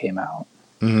MySpace came out.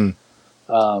 Mm-hmm.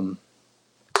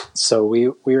 So we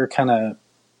were kind of,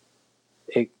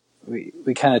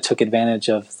 we kind of took advantage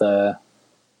of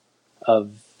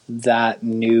that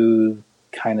new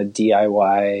kind of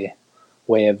DIY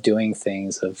way of doing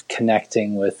things, of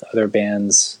connecting with other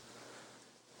bands.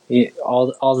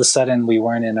 All of a sudden we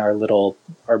weren't in our little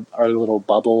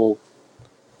bubble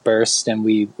burst, and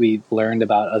we learned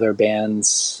about other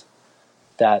bands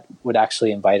that would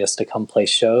actually invite us to come play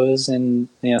shows in,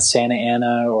 you know, Santa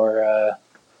Ana or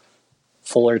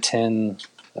Fullerton,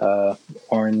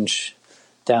 Orange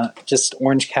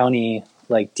County,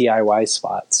 like DIY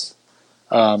spots.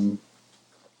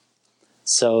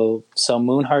 So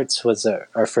Moonhearts was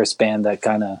our first band that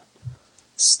kind of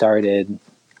started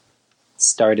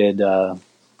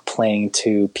playing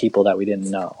to people that we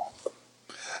didn't know.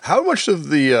 How much of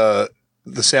the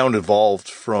sound evolved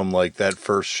from like that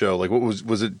first show? Like, what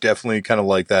was it definitely kind of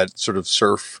like that sort of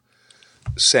surf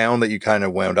sound that you kind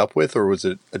of wound up with, or was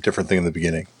it a different thing in the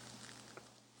beginning?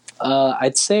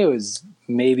 I'd say it was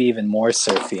maybe even more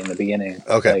surfy in the beginning.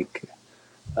 Okay.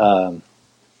 Like,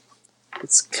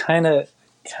 it's kind of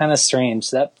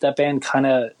strange. That band kind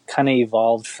of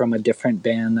evolved from a different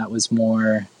band that was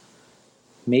more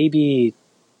maybe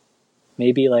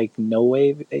like no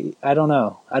wave. I don't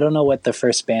know what the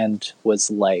first band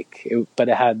was like, but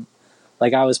it had,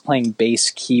 like, I was playing bass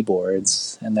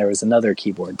keyboards and there was another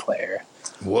keyboard player.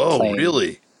 Whoa,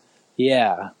 really?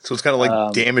 Yeah. So it's kind of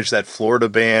like Damage, that Florida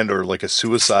band, or like a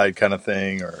Suicide kind of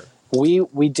thing, or we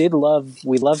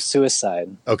love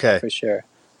Suicide. Okay, for sure.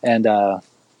 And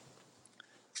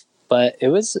but it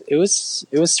was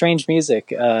strange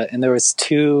music, and there was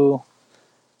two,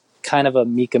 kind of a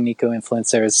Mika Miko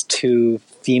influence. There was 2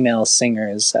 female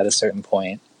singers at a certain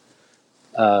point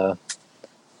that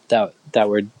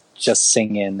were just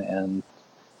singing, and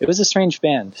it was a strange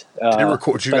band. Did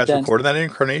you guys record that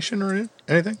incarnation or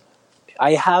anything?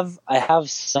 I have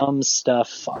some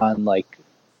stuff on like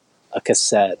a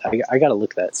cassette. I got to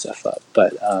look that stuff up,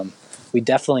 but we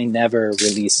definitely never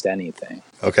released anything.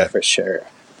 Okay, for sure.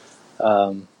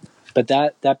 But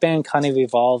that band kind of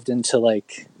evolved into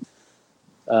like,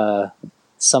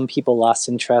 some people lost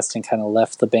interest and kind of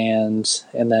left the band,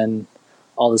 and then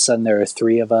all of a sudden there were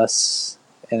 3 of us,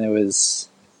 and it was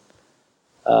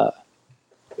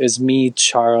me,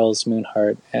 Charles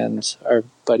Moonheart, and our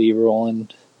buddy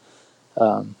Roland,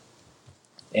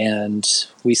 and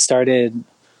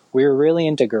we were really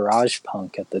into garage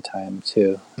punk at the time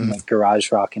too, mm-hmm. like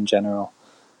garage rock in general,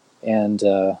 and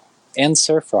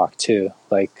surf rock too.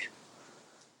 Like,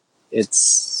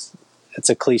 it's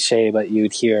a cliche, but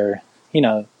you'd hear, you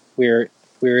know, we were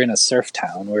in a surf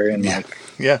town. We were in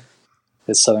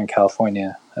it's Southern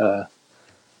California.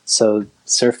 So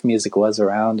surf music was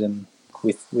around, and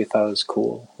we thought it was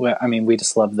cool. I mean, we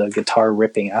just loved the guitar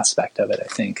ripping aspect of it, I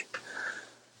think.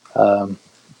 So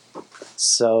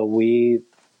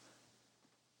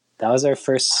that was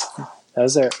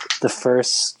the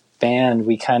first band.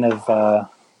 We kind of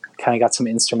got some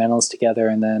instrumentals together,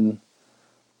 and then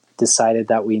decided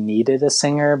that we needed a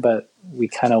singer, but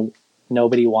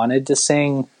nobody wanted to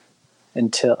sing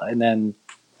and then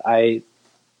I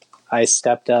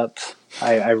stepped up.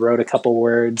 I wrote a couple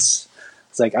words.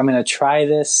 It's like, I'm going to try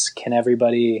this. I'm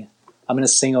going to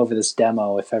sing over this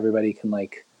demo if everybody can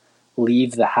like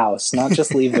leave the house, not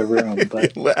just leave the room,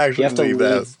 but actually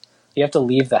you have to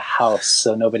leave the house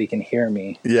so nobody can hear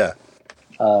me. Yeah.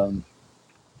 And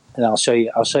I'll show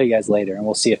you guys later, and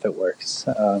we'll see if it works.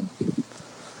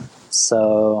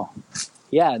 So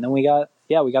yeah, and then we got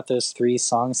yeah, we got those 3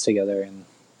 songs together and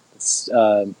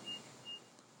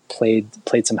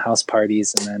played some house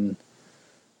parties, and then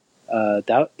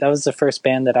that was the first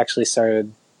band that actually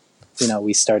started.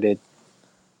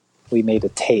 We made a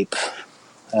tape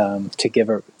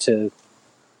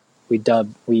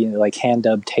we like hand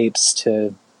dubbed tapes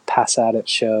to pass out at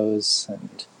shows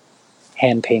and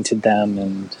hand painted them,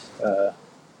 and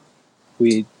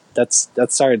that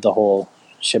started the whole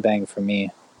shebang for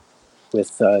me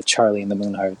with Charlie and the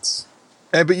Moonhearts.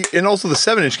 And also the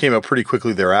 7-inch came out pretty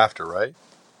quickly thereafter, right?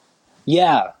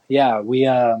 Yeah. We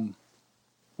had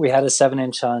a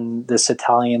 7-inch on this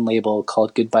Italian label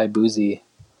called Goodbye Boozy.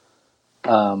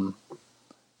 And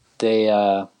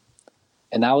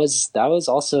that was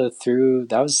also through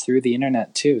the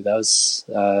internet too. That was,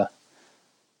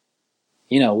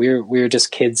 we were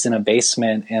just kids in a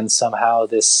basement, and somehow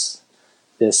this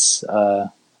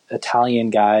Italian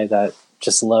guy that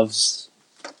just loves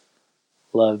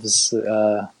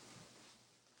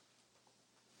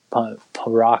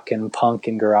rock and punk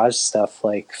and garage stuff,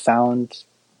 like found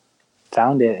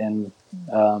it and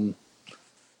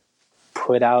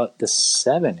put out the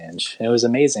 7-inch. It was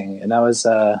amazing, and I went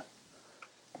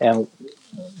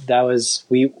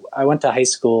to high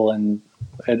school and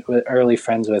early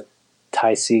friends with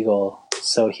Ty Segall,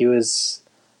 so he was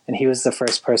the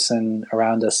first person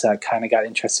around us that kind of got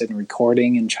interested in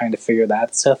recording and trying to figure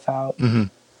that stuff out. Mm-hmm.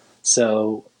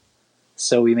 So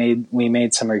we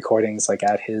made some recordings like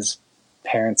at his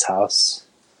parents' house,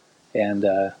 and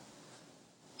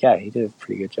yeah, he did a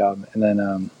pretty good job. And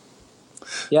then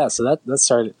so that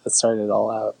started it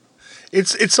all out.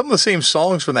 It's some of the same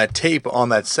songs from that tape on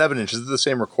that 7-inch. Is it the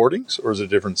same recordings or is it a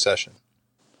different session?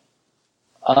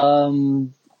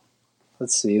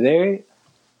 Let's see. They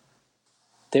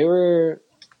were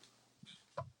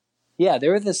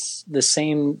the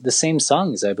same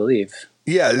songs, I believe.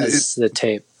 Yeah, as the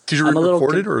tape. Did you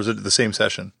record it, or is it the same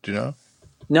session? Do you know?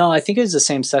 No, I think it was the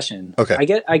same session. Okay.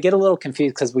 I get a little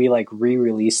confused because we like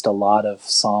re-released a lot of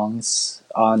songs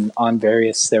on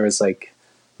various. There was like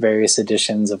various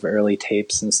editions of early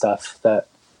tapes and stuff that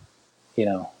we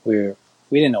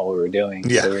didn't know what we were doing.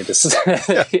 Yeah. So we were just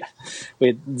we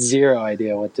had zero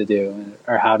idea what to do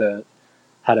or how to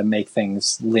make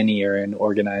things linear and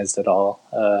organized at all.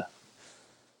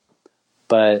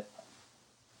 But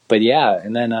yeah,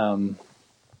 and then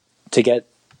to get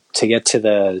to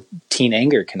the Teen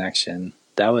Anger connection,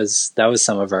 that was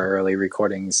some of our early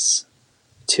recordings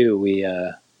too. We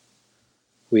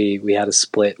had a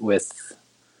split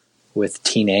with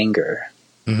Teen Anger.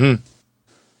 Mm-hmm.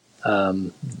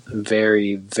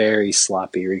 Very, very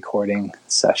sloppy recording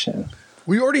session.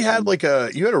 We already had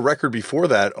you had a record before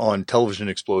that on Telephone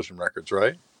Explosion Records,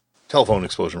 right?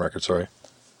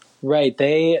 Right.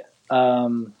 They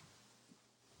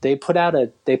put out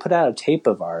a tape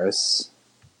of ours.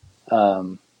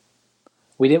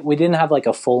 We didn't have like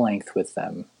a full length with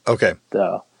them. Okay.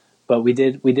 Though, but we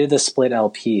did the split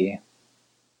LP.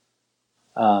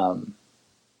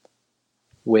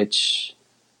 Which,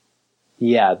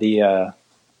 yeah,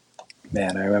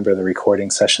 man, I remember the recording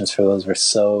sessions for those were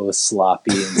so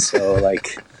sloppy and so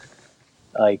like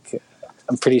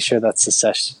I'm pretty sure that's the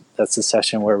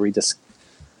session where we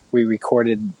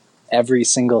recorded every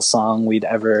single song we'd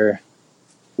ever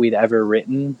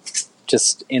written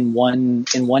just in one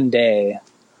day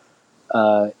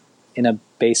in a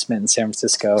basement in San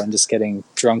Francisco, and just getting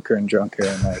drunker and drunker,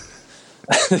 and like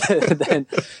then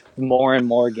more and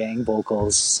more gang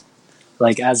vocals.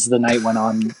 Like as the night went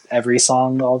on, every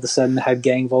song all of a sudden had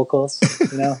gang vocals,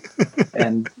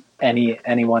 and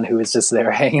anyone who was just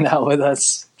there hanging out with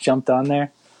us jumped on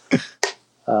there.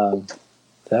 That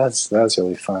was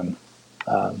really fun.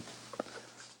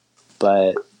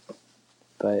 But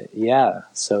yeah,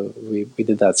 so we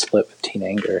did that split with Teen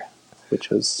Anger, which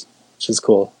was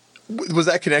cool. Was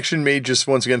that connection made just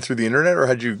once again through the internet, or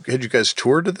had you guys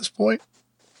toured at this point?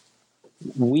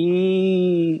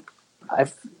 We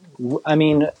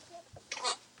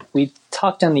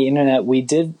talked on the internet. We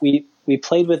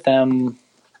played with them.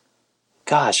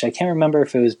 Gosh, I can't remember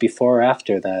if it was before or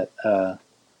after that.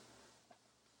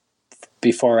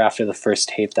 Before or after the first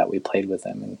tape that we played with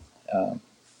them, and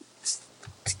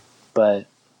but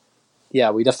yeah,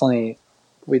 we definitely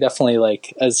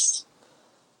like, as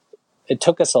it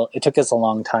took us a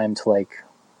long time to like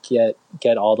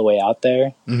get all the way out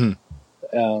there.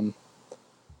 Mm-hmm.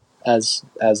 As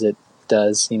it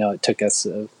does, it took us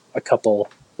a couple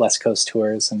West Coast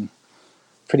tours and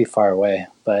pretty far away,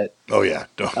 but oh yeah,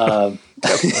 I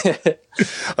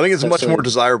think it's much more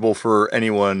desirable for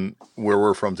anyone where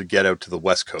we're from to get out to the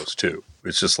West Coast too.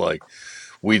 It's just like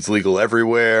weed's legal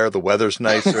everywhere. The weather's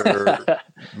nicer.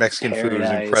 Mexican Very food is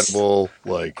nice. incredible.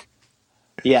 Like,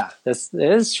 yeah, it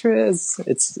is true.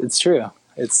 It's true.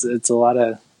 It's a lot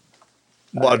of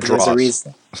draws. There's a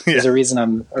reason. There's a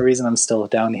reason I'm still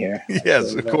down here.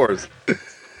 Yes, of course.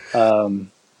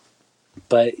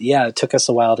 But yeah, it took us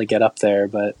a while to get up there,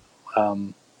 but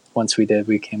once we did,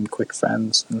 we became quick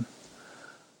friends. And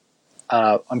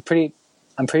I'm pretty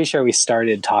sure we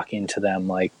started talking to them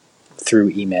like through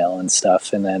email and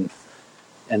stuff, and then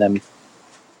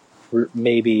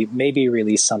maybe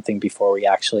release something before we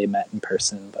actually met in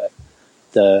person. But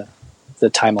the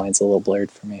timeline's a little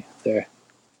blurred for me there,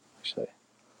 actually.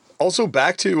 Also,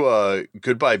 back to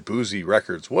Goodbye Boozy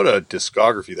Records. What a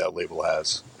discography that label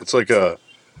has. It's like a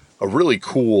really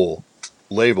cool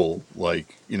label.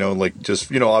 Like,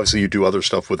 just, obviously you do other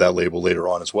stuff with that label later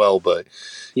on as well. But,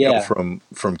 from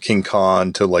King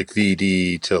Khan to like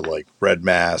VD to like Red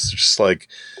Mass, just like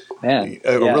a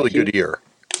really good ear.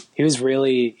 He was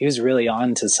really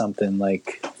on to something,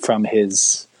 like from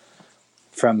his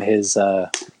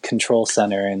control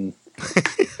center and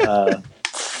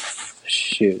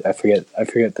shoot, I forget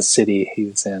the city he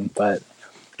was in, but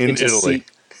in Italy.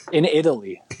 In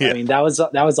Italy. Yeah. I mean, that was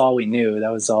all we knew.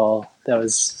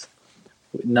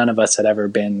 None of us had ever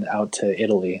been out to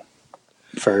Italy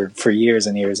for years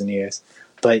and years and years.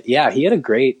 But yeah, he had a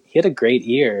great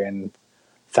ear and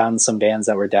found some bands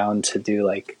that were down to do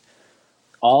like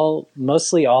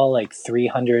mostly all like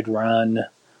 300 run,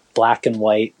 black and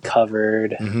white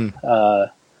covered,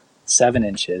 7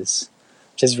 inches.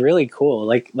 Which is really cool.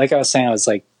 Like I was saying, I was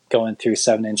like going through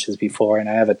 7 inches before, and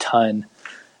I have a ton.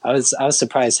 I was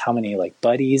surprised how many like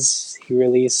buddies he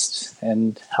released,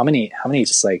 and how many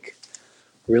just like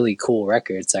really cool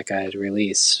records that guy had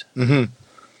released. Mm-hmm.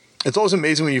 It's always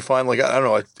amazing when you find, like, I don't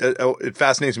know, it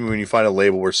fascinates me when you find a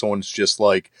label where someone's just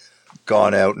like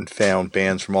gone out and found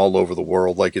bands from all over the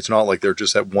world. Like, it's not like they're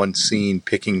just at one scene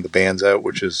picking the bands out,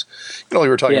 which is, like we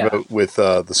were talking about with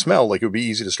The Smell. Like, it would be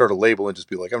easy to start a label and just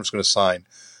be like, I'm just going to sign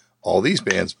all these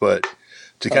bands, but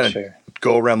to kind of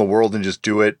go around the world and just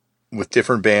do it with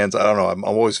different bands, I don't know. I'm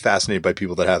always fascinated by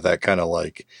people that have that kind of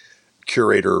like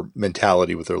curator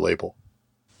mentality with their label.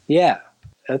 Yeah,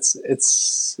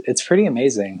 it's pretty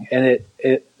amazing, and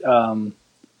it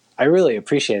I really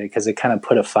appreciate it because it kind of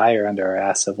put a fire under our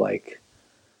ass of like,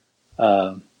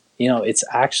 it's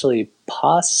actually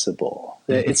possible.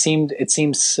 It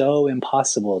seemed so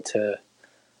impossible to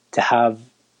have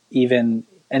even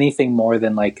anything more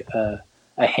than like a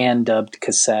hand dubbed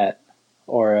cassette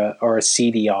or a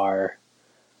CDR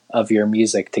of your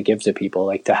music to give to people.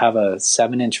 Like, to have a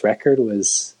 7-inch record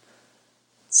was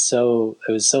so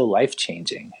life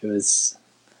changing. It was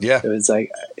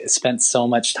like, I spent so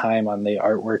much time on the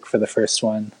artwork for the first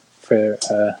one, for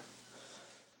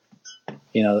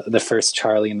the first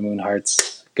Charlie and the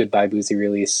Moonhearts Goodbye Boozy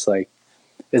release. Like,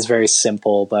 it was very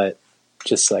simple, but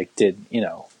just like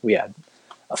we had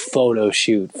a photo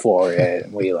shoot for it,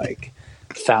 and we like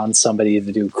found somebody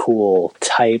to do a cool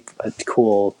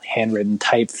handwritten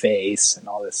typeface and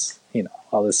all this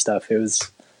stuff. It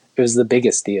was the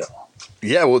biggest deal.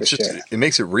 Yeah, well, it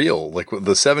makes it real. Like with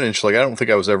the 7-inch, like I don't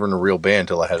think I was ever in a real band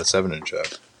until I had a 7-inch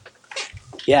out.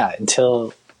 Yeah,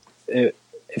 until it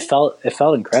felt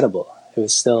incredible. It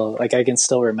was still like, I can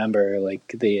still remember like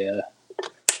it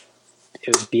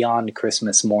was beyond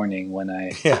Christmas morning when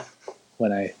I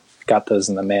got those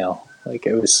in the mail. Like,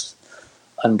 it was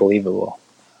unbelievable.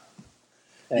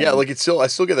 And like I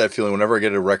still get that feeling whenever I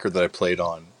get a record that I played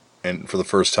on, and for the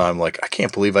first time, like, I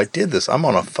can't believe I did this. I'm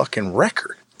on a fucking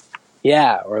record.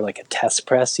 Yeah, or like a test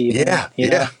press even.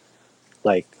 Yeah.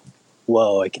 Like,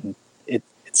 whoa, it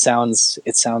sounds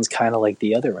kind of like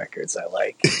the other records I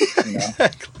like.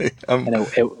 Exactly. And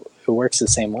it works the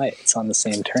same way. It's on the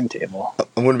same turntable.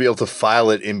 I'm going to be able to file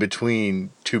it in between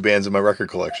two bands in my record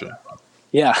collection.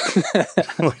 Yeah.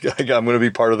 Like, I'm going to be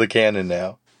part of the canon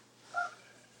now.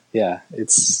 Yeah,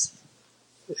 it's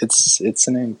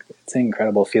an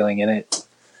incredible feeling, and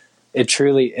it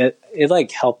truly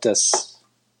like helped us.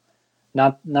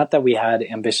 Not that we had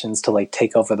ambitions to like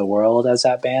take over the world as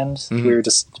that band. Mm-hmm. We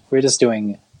were just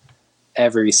doing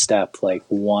every step like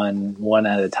one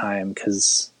at a time,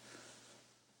 because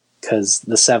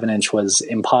the 7-inch was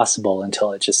impossible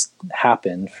until it just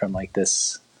happened from like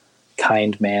this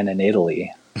kind man in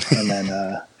Italy, and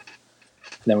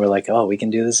then we're like, oh, we can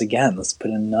do this again. Let's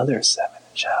put another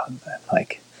 7-inch out. And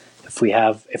like, if we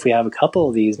have a couple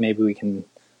of these, maybe we can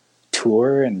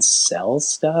tour and sell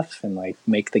stuff and like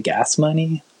make the gas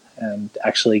money and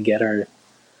actually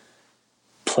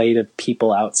play to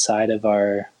people outside of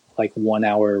our like 1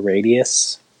 hour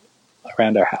radius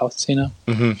around our house,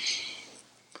 Mm-hmm.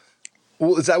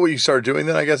 Well, is that what you started doing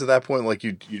then? I guess at that point, like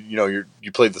you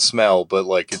played the Smell, but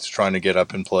like it's trying to get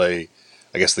up and play,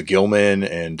 I guess the Gilman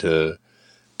and to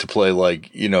play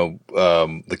like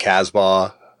the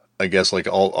Casbah, I guess like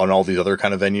all these other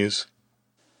kind of venues.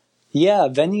 Yeah,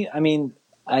 venue. I mean,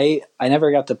 I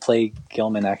never got to play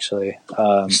Gilman actually.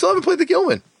 You still haven't played the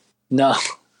Gilman? No.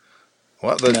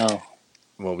 What? No.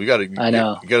 Well, we got to. I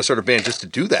know. You got to start a band just to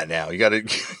do that now. You got to.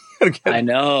 I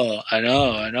know.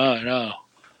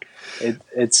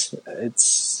 It's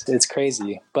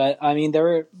crazy, but I mean, there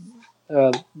were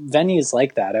venues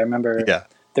like that. I remember. Yeah.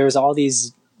 There was all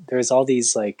these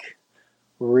like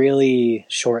really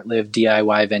short-lived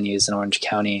DIY venues in Orange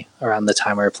County around the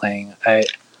time we were playing. I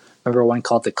remember one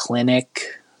called The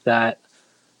Clinic that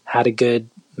had a good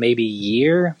maybe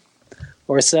year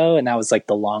or so, and that was like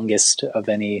the longest of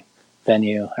any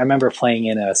venue. I remember playing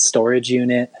in a storage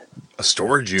unit. A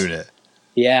storage unit.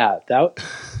 Yeah,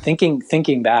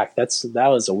 thinking back, that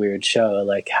was a weird show.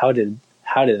 Like, how did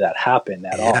that happen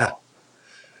at all?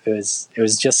 It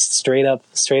was just straight up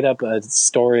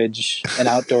an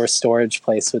outdoor storage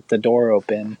place with the door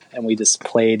open, and we just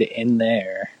played in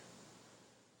there.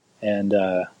 And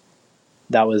they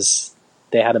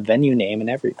had a venue name and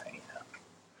everything.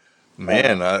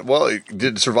 Man, well, it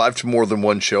did survive to more than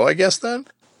one show, I guess. Then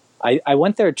I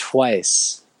went there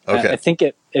twice. Okay. I think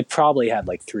it probably had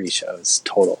like 3 shows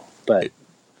total, but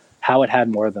how it had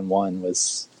more than one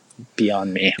was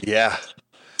beyond me. Yeah.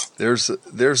 There's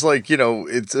like,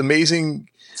 it's amazing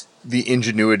the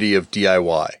ingenuity of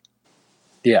DIY.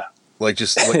 Yeah. Like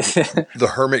just like the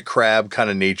hermit crab kind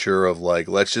of nature of like,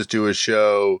 let's just do a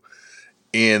show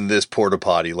in this porta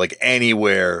potty. Like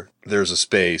anywhere there's a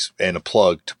space and a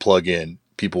plug to plug in,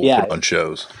 people will put on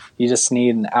shows. You just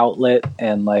need an outlet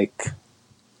and like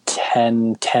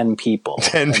 10 people.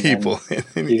 10 people.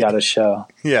 You got a show.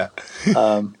 Yeah.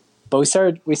 But we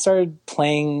started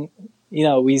playing,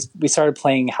 we started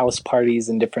playing house parties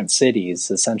in different cities,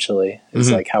 essentially.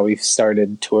 It's like how we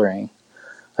started touring.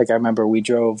 Like I remember we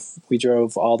drove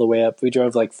all the way up. We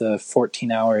drove like the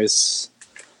 14 hours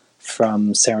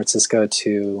from San Francisco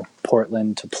to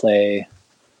Portland to play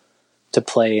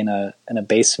in a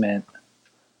basement.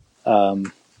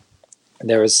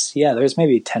 There was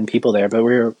maybe 10 people there, but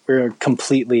we were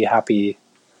completely happy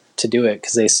to do it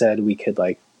because they said we could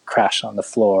like crash on the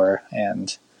floor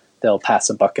and they'll pass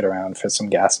a bucket around for some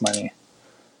gas money.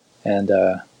 And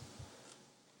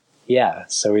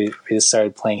so we just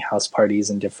started playing house parties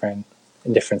in different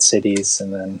cities,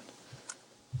 and then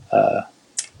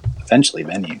eventually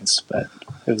venues, but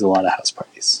it was a lot of house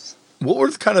parties. What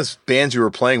were the kind of bands you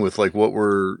were playing with? Like what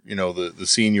were, the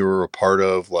scene you were a part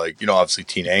of? Like, obviously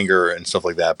Teen Anger and stuff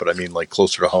like that, but I mean like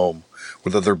closer to home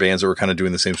with other bands that were kind of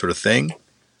doing the same sort of thing?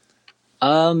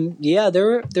 Yeah,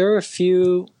 there were a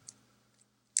few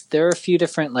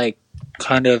different like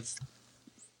kind of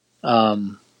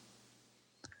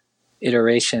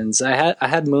iterations. I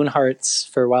had Moonhearts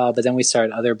for a while, but then we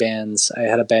started other bands. I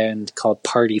had a band called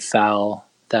Party Fowl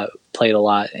that played a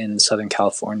lot in Southern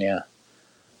California.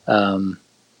 And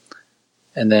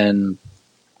then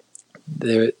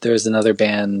there's another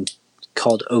band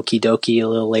called Okie Dokie a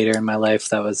little later in my life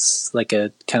that was like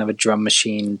a kind of a drum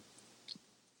machine,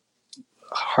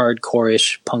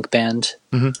 hardcore-ish punk band.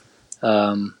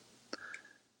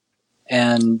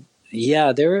 And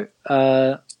yeah, there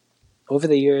over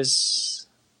the years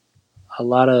a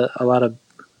lot of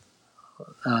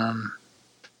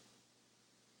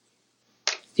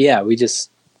we just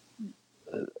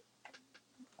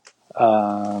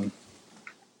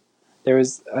there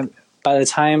was by the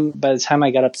time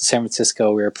I got up to San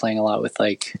Francisco, we were playing a lot with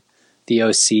like the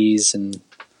OCs and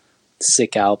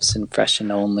Sick Alps and Fresh and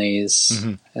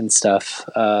Onlys and stuff.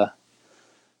 But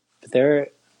there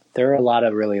are a lot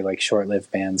of really like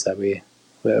short-lived bands that we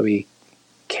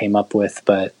came up with,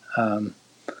 but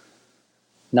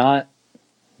not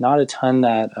a ton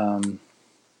that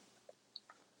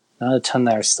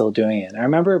are still doing it. I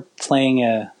remember playing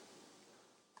an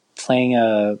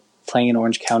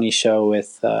Orange County show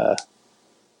with God,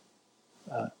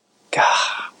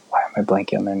 why am I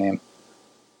blanking on their name?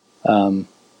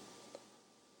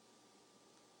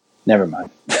 Never mind.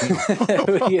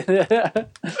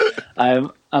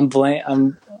 I'm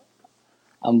blanking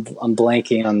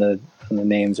on the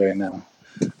names right now.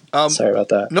 Sorry about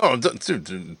that. No,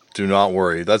 do not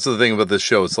worry. That's the thing about this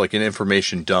show. It's like an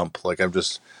information dump. Like I'm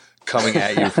just coming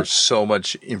at you for so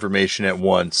much information at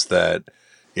once that,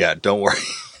 yeah, don't worry.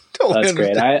 That's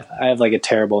great. I have like a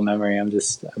terrible memory. I'm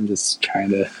just trying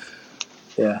to,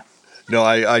 yeah. No,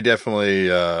 I definitely,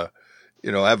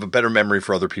 I have a better memory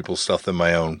for other people's stuff than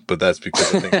my own, but that's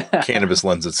because I think cannabis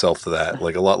lends itself to that.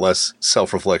 Like a lot less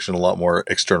self-reflection, a lot more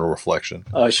external reflection.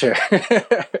 Oh, sure.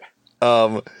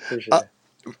 For sure.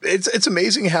 It's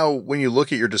amazing how when you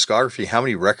look at your discography, how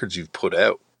many records you've put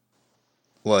out.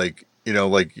 Like, you're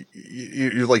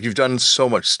like, you've done so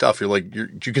much stuff. Do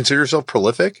you consider yourself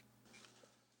prolific?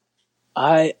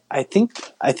 I think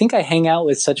I hang out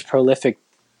with such prolific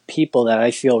people that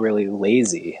I feel really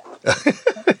lazy.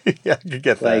 Yeah, you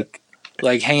get that.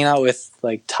 Like hanging out with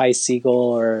like Ty Segall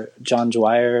or John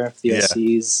Dwyer of the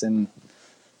OCs and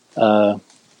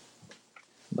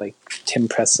like Tim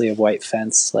Presley of White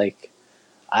Fence. Like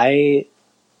I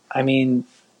mean,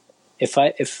 if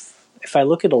I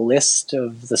look at a list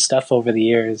of the stuff over the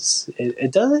years,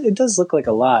 it does look like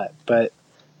a lot, but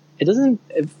it doesn't.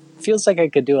 It feels like I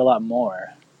could do a lot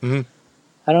more. Mm-hmm.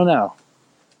 I don't know.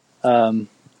 It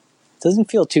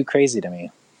doesn't feel too crazy to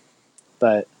me,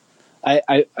 but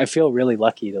I feel really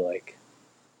lucky to like.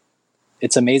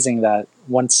 It's amazing that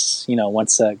once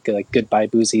like Goodbye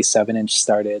Boozy 7-inch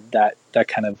started, that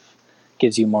kind of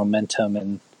gives you momentum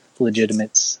and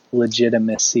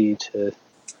legitimacy to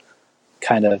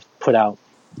kind of put out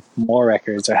more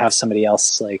records or have somebody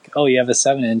else like, oh, you have a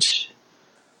 7-inch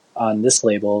on this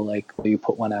label, like, will you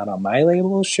put one out on my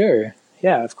label? Sure.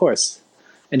 Yeah, of course.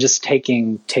 And just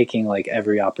taking like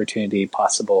every opportunity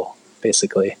possible,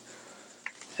 basically.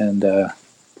 And I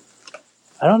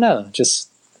don't know, just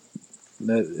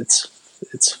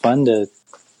it's fun to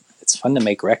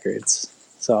make records.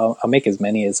 So I'll make as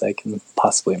many as I can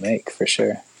possibly make, for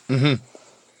sure. Mm-hmm.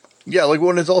 Yeah, like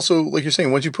when it's also like you're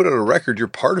saying, once you put out a record, you're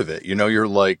part of it.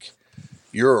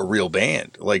 You're a real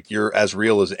band. Like you're as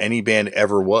real as any band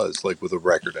ever was. Like with a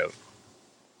record out.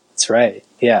 That's right.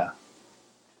 Yeah.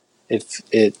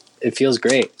 It feels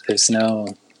great. There's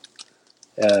no,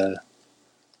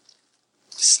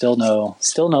 still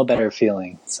no better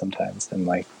feeling sometimes than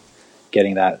like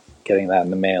getting that in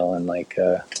the mail and like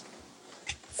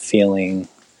feeling,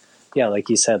 yeah, like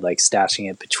you said, like stashing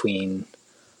it between.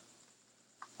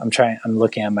 I'm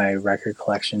looking at my record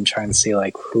collection, trying to see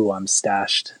like who I'm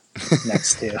stashed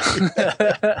next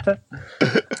to.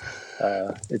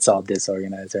 It's all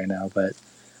disorganized right now, but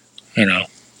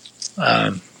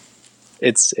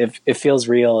it feels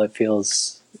real. It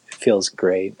feels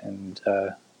great. And,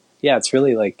 yeah, it's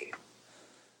really like,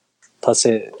 plus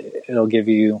it'll give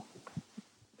you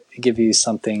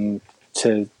something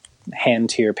to hand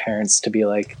to your parents to be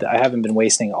like, I haven't been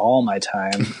wasting all my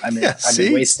time. I've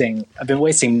been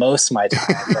wasting most of my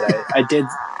time, but I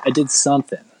did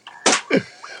something.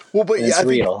 Well, but it's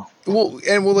real.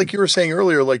 Like you were saying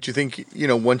earlier, like, do you think,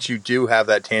 once you do have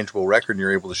that tangible record and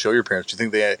you're able to show your parents, do you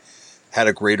think they had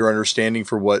a greater understanding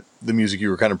for what the music you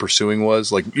were kind of pursuing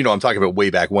was? Like, I'm talking about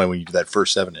way back when you did that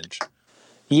first 7-inch.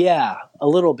 Yeah, a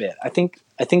little bit. I think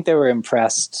they were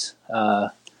impressed.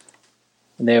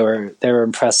 They were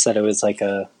impressed that it was like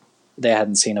they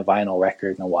hadn't seen a vinyl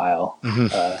record in a while.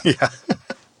 Mm-hmm. Yeah.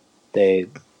 They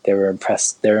were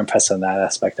impressed. They were impressed on that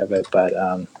aspect of it. But,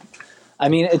 I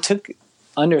mean, it took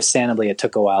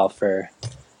a while for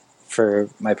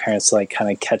my parents to like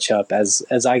kind of catch up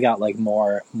as I got like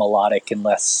more melodic and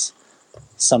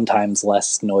sometimes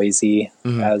less noisy.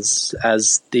 Mm-hmm.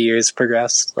 as the years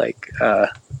progressed. Like,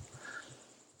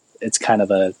 it's kind of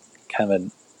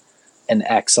an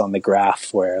X on the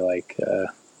graph where like,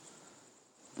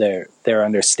 their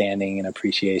understanding and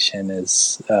appreciation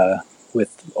is,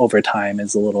 with over time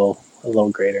is a little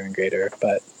greater and greater.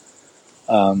 But,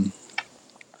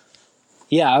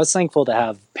 yeah, I was thankful to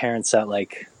have parents that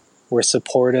like were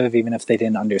supportive, even if they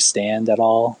didn't understand at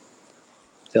all.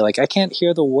 They're like, I can't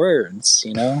hear the words,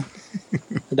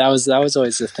 That was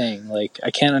always the thing. Like,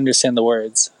 I can't understand the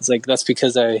words. It's like, that's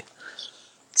because I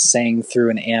sang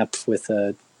through an amp with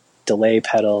a delay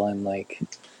pedal and like,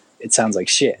 it sounds like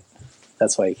shit.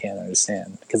 That's why you can't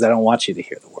understand, because I don't want you to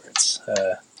hear the words.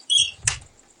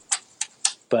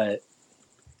 But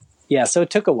yeah, so it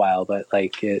took a while, but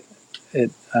like yeah,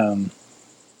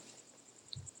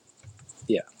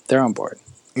 they're on board.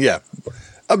 Yeah.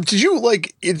 Did you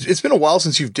like, it's been a while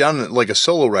since you've done like a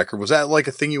solo record. Was that like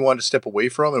a thing you wanted to step away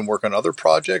from and work on other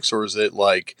projects? Or is it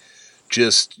like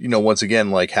just, once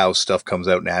again, like how stuff comes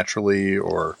out naturally?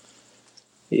 Or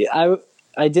yeah,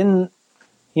 I didn't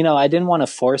want to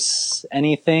force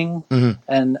anything. Mm-hmm.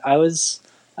 And I was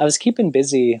keeping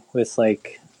busy with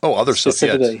like, other stuff.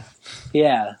 Specifically,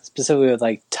 yeah, specifically with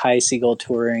like Ty Segall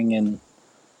touring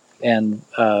and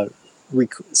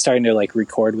starting to like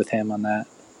record with him on that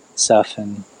stuff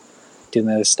and doing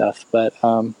other stuff. But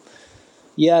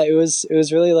yeah, it was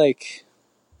really like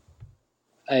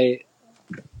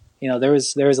there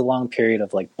was a long period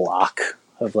of like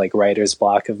writer's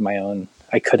block of my own.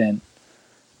 I couldn't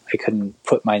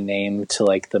put my name to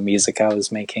like the music I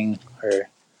was making, or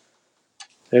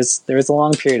there was a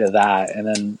long period of that. And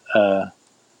then,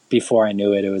 before I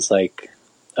knew it, it was like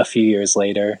a few years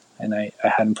later, and I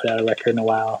hadn't put out a record in a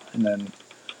while. And then,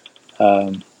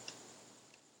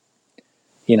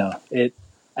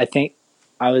 I think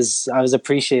I was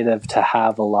appreciative to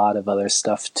have a lot of other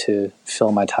stuff to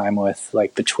fill my time with,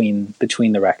 like between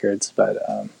the records, but,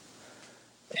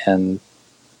 and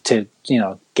to,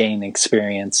 gain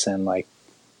experience and like,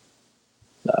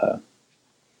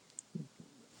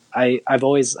 I've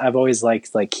always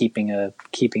liked like keeping a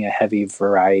heavy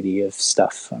variety of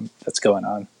stuff that's going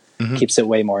on. Mm-hmm. Keeps it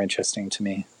way more interesting to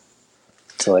me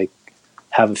to like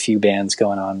have a few bands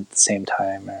going on at the same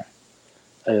time, or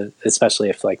especially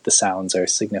if like the sounds are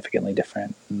significantly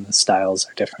different and the styles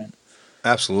are different.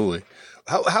 Absolutely.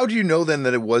 How do you know then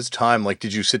that it was time? Like,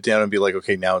 did you sit down and be like,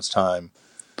 okay, now it's time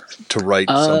to write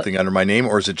something under my name,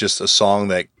 or is it just a song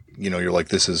that you're like,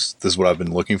 this is what I've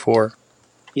been looking for?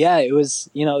 Yeah, it was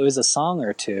a song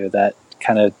or two that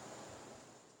kind of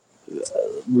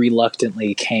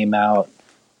reluctantly came out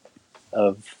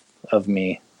of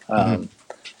me. And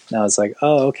I was like,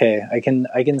 oh, okay, I can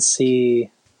see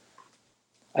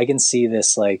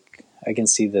this, like, I can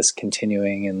see this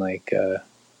continuing, and like,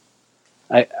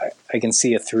 I can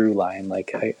see a through line.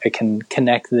 Like I can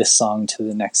connect this song to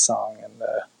the next song. And,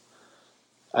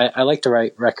 I like to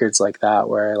write records like that,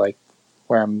 where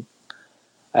I'm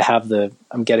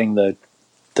getting the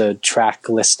track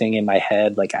listing in my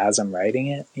head, like as I'm writing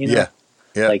it, Yeah.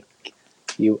 Like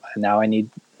now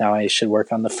I should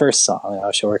work on the first song. Now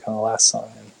I should work on the last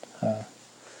song. And,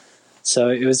 so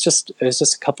it was just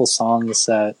a couple songs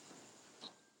that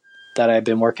I've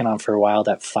been working on for a while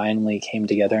that finally came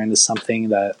together into something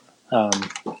that,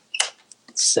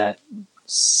 set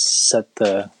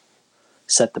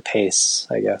the pace,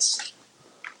 I guess.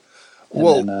 And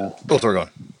well, then, sorry, go on.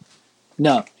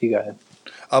 No, you go ahead.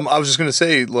 I was just going to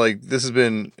say, like, it's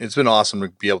been awesome to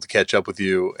be able to catch up with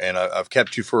you, and I've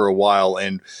kept you for a while.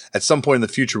 And at some point in the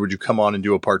future, would you come on and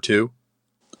do a part 2?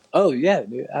 Oh yeah,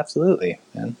 dude, absolutely,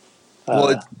 man.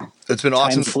 Well, it's been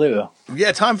awesome. Time flew.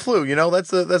 Yeah, time flew. That's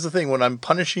the thing. When I'm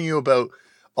punishing you about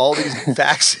all these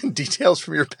facts and details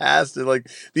from your past, and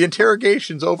like the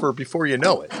interrogation's over before you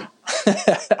know it.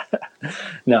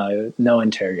 No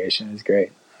interrogation is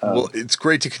great. Well, it's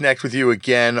great to connect with you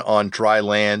again on dry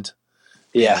land.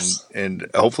 Yes, and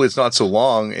hopefully it's not so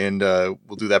long, and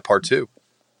we'll do that part 2.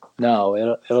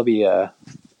 No, it'll be it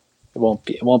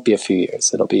won't be a few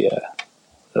years. It'll be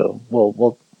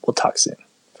we'll talk soon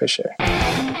for sure.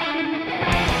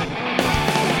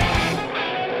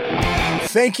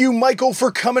 Thank you, Michael, for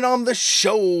coming on the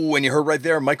show. And you heard right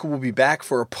there, Michael will be back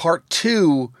for a part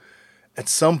 2 at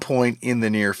some point in the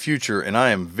near future, and I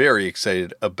am very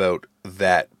excited about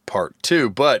that part 2.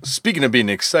 But speaking of being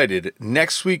excited,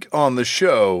 next week on the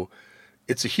show,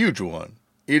 it's a huge one.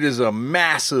 It is a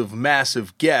massive,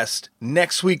 massive guest.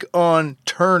 Next week on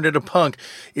Turned Into Punk,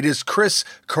 it is Chris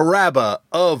Caraba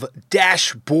of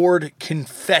Dashboard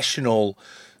Confessional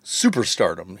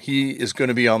Superstardom. He is going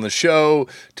to be on the show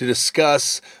to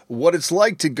discuss what it's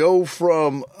like to go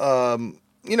from,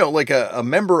 like a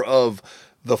member of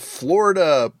the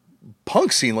Florida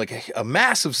punk scene, like a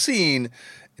massive scene,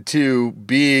 to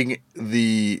being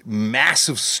the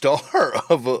massive star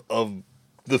of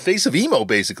the face of emo,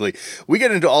 basically. We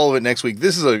get into all of it next week.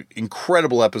 This is an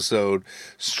incredible episode.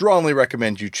 Strongly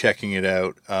recommend you checking it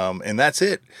out. And that's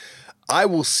it. I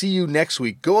will see you next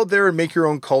week. Go out there and make your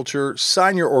own culture.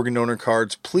 Sign your organ donor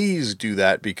cards. Please do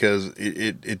that, because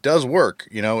it does work.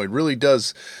 It really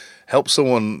does help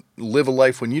someone live a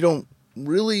life when you don't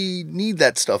really need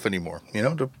that stuff anymore.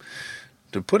 To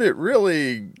put it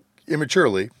really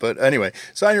immaturely. But anyway,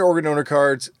 sign your organ donor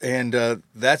cards, and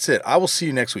that's it. I will see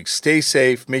you next week. Stay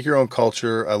safe. Make your own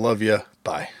culture. I love you.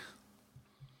 Bye.